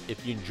Instagram.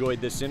 If you enjoyed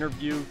this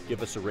interview,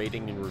 give us a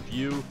rating and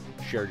review.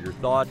 Share your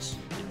thoughts.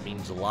 It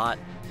means a lot.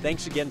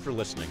 Thanks again for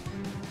listening.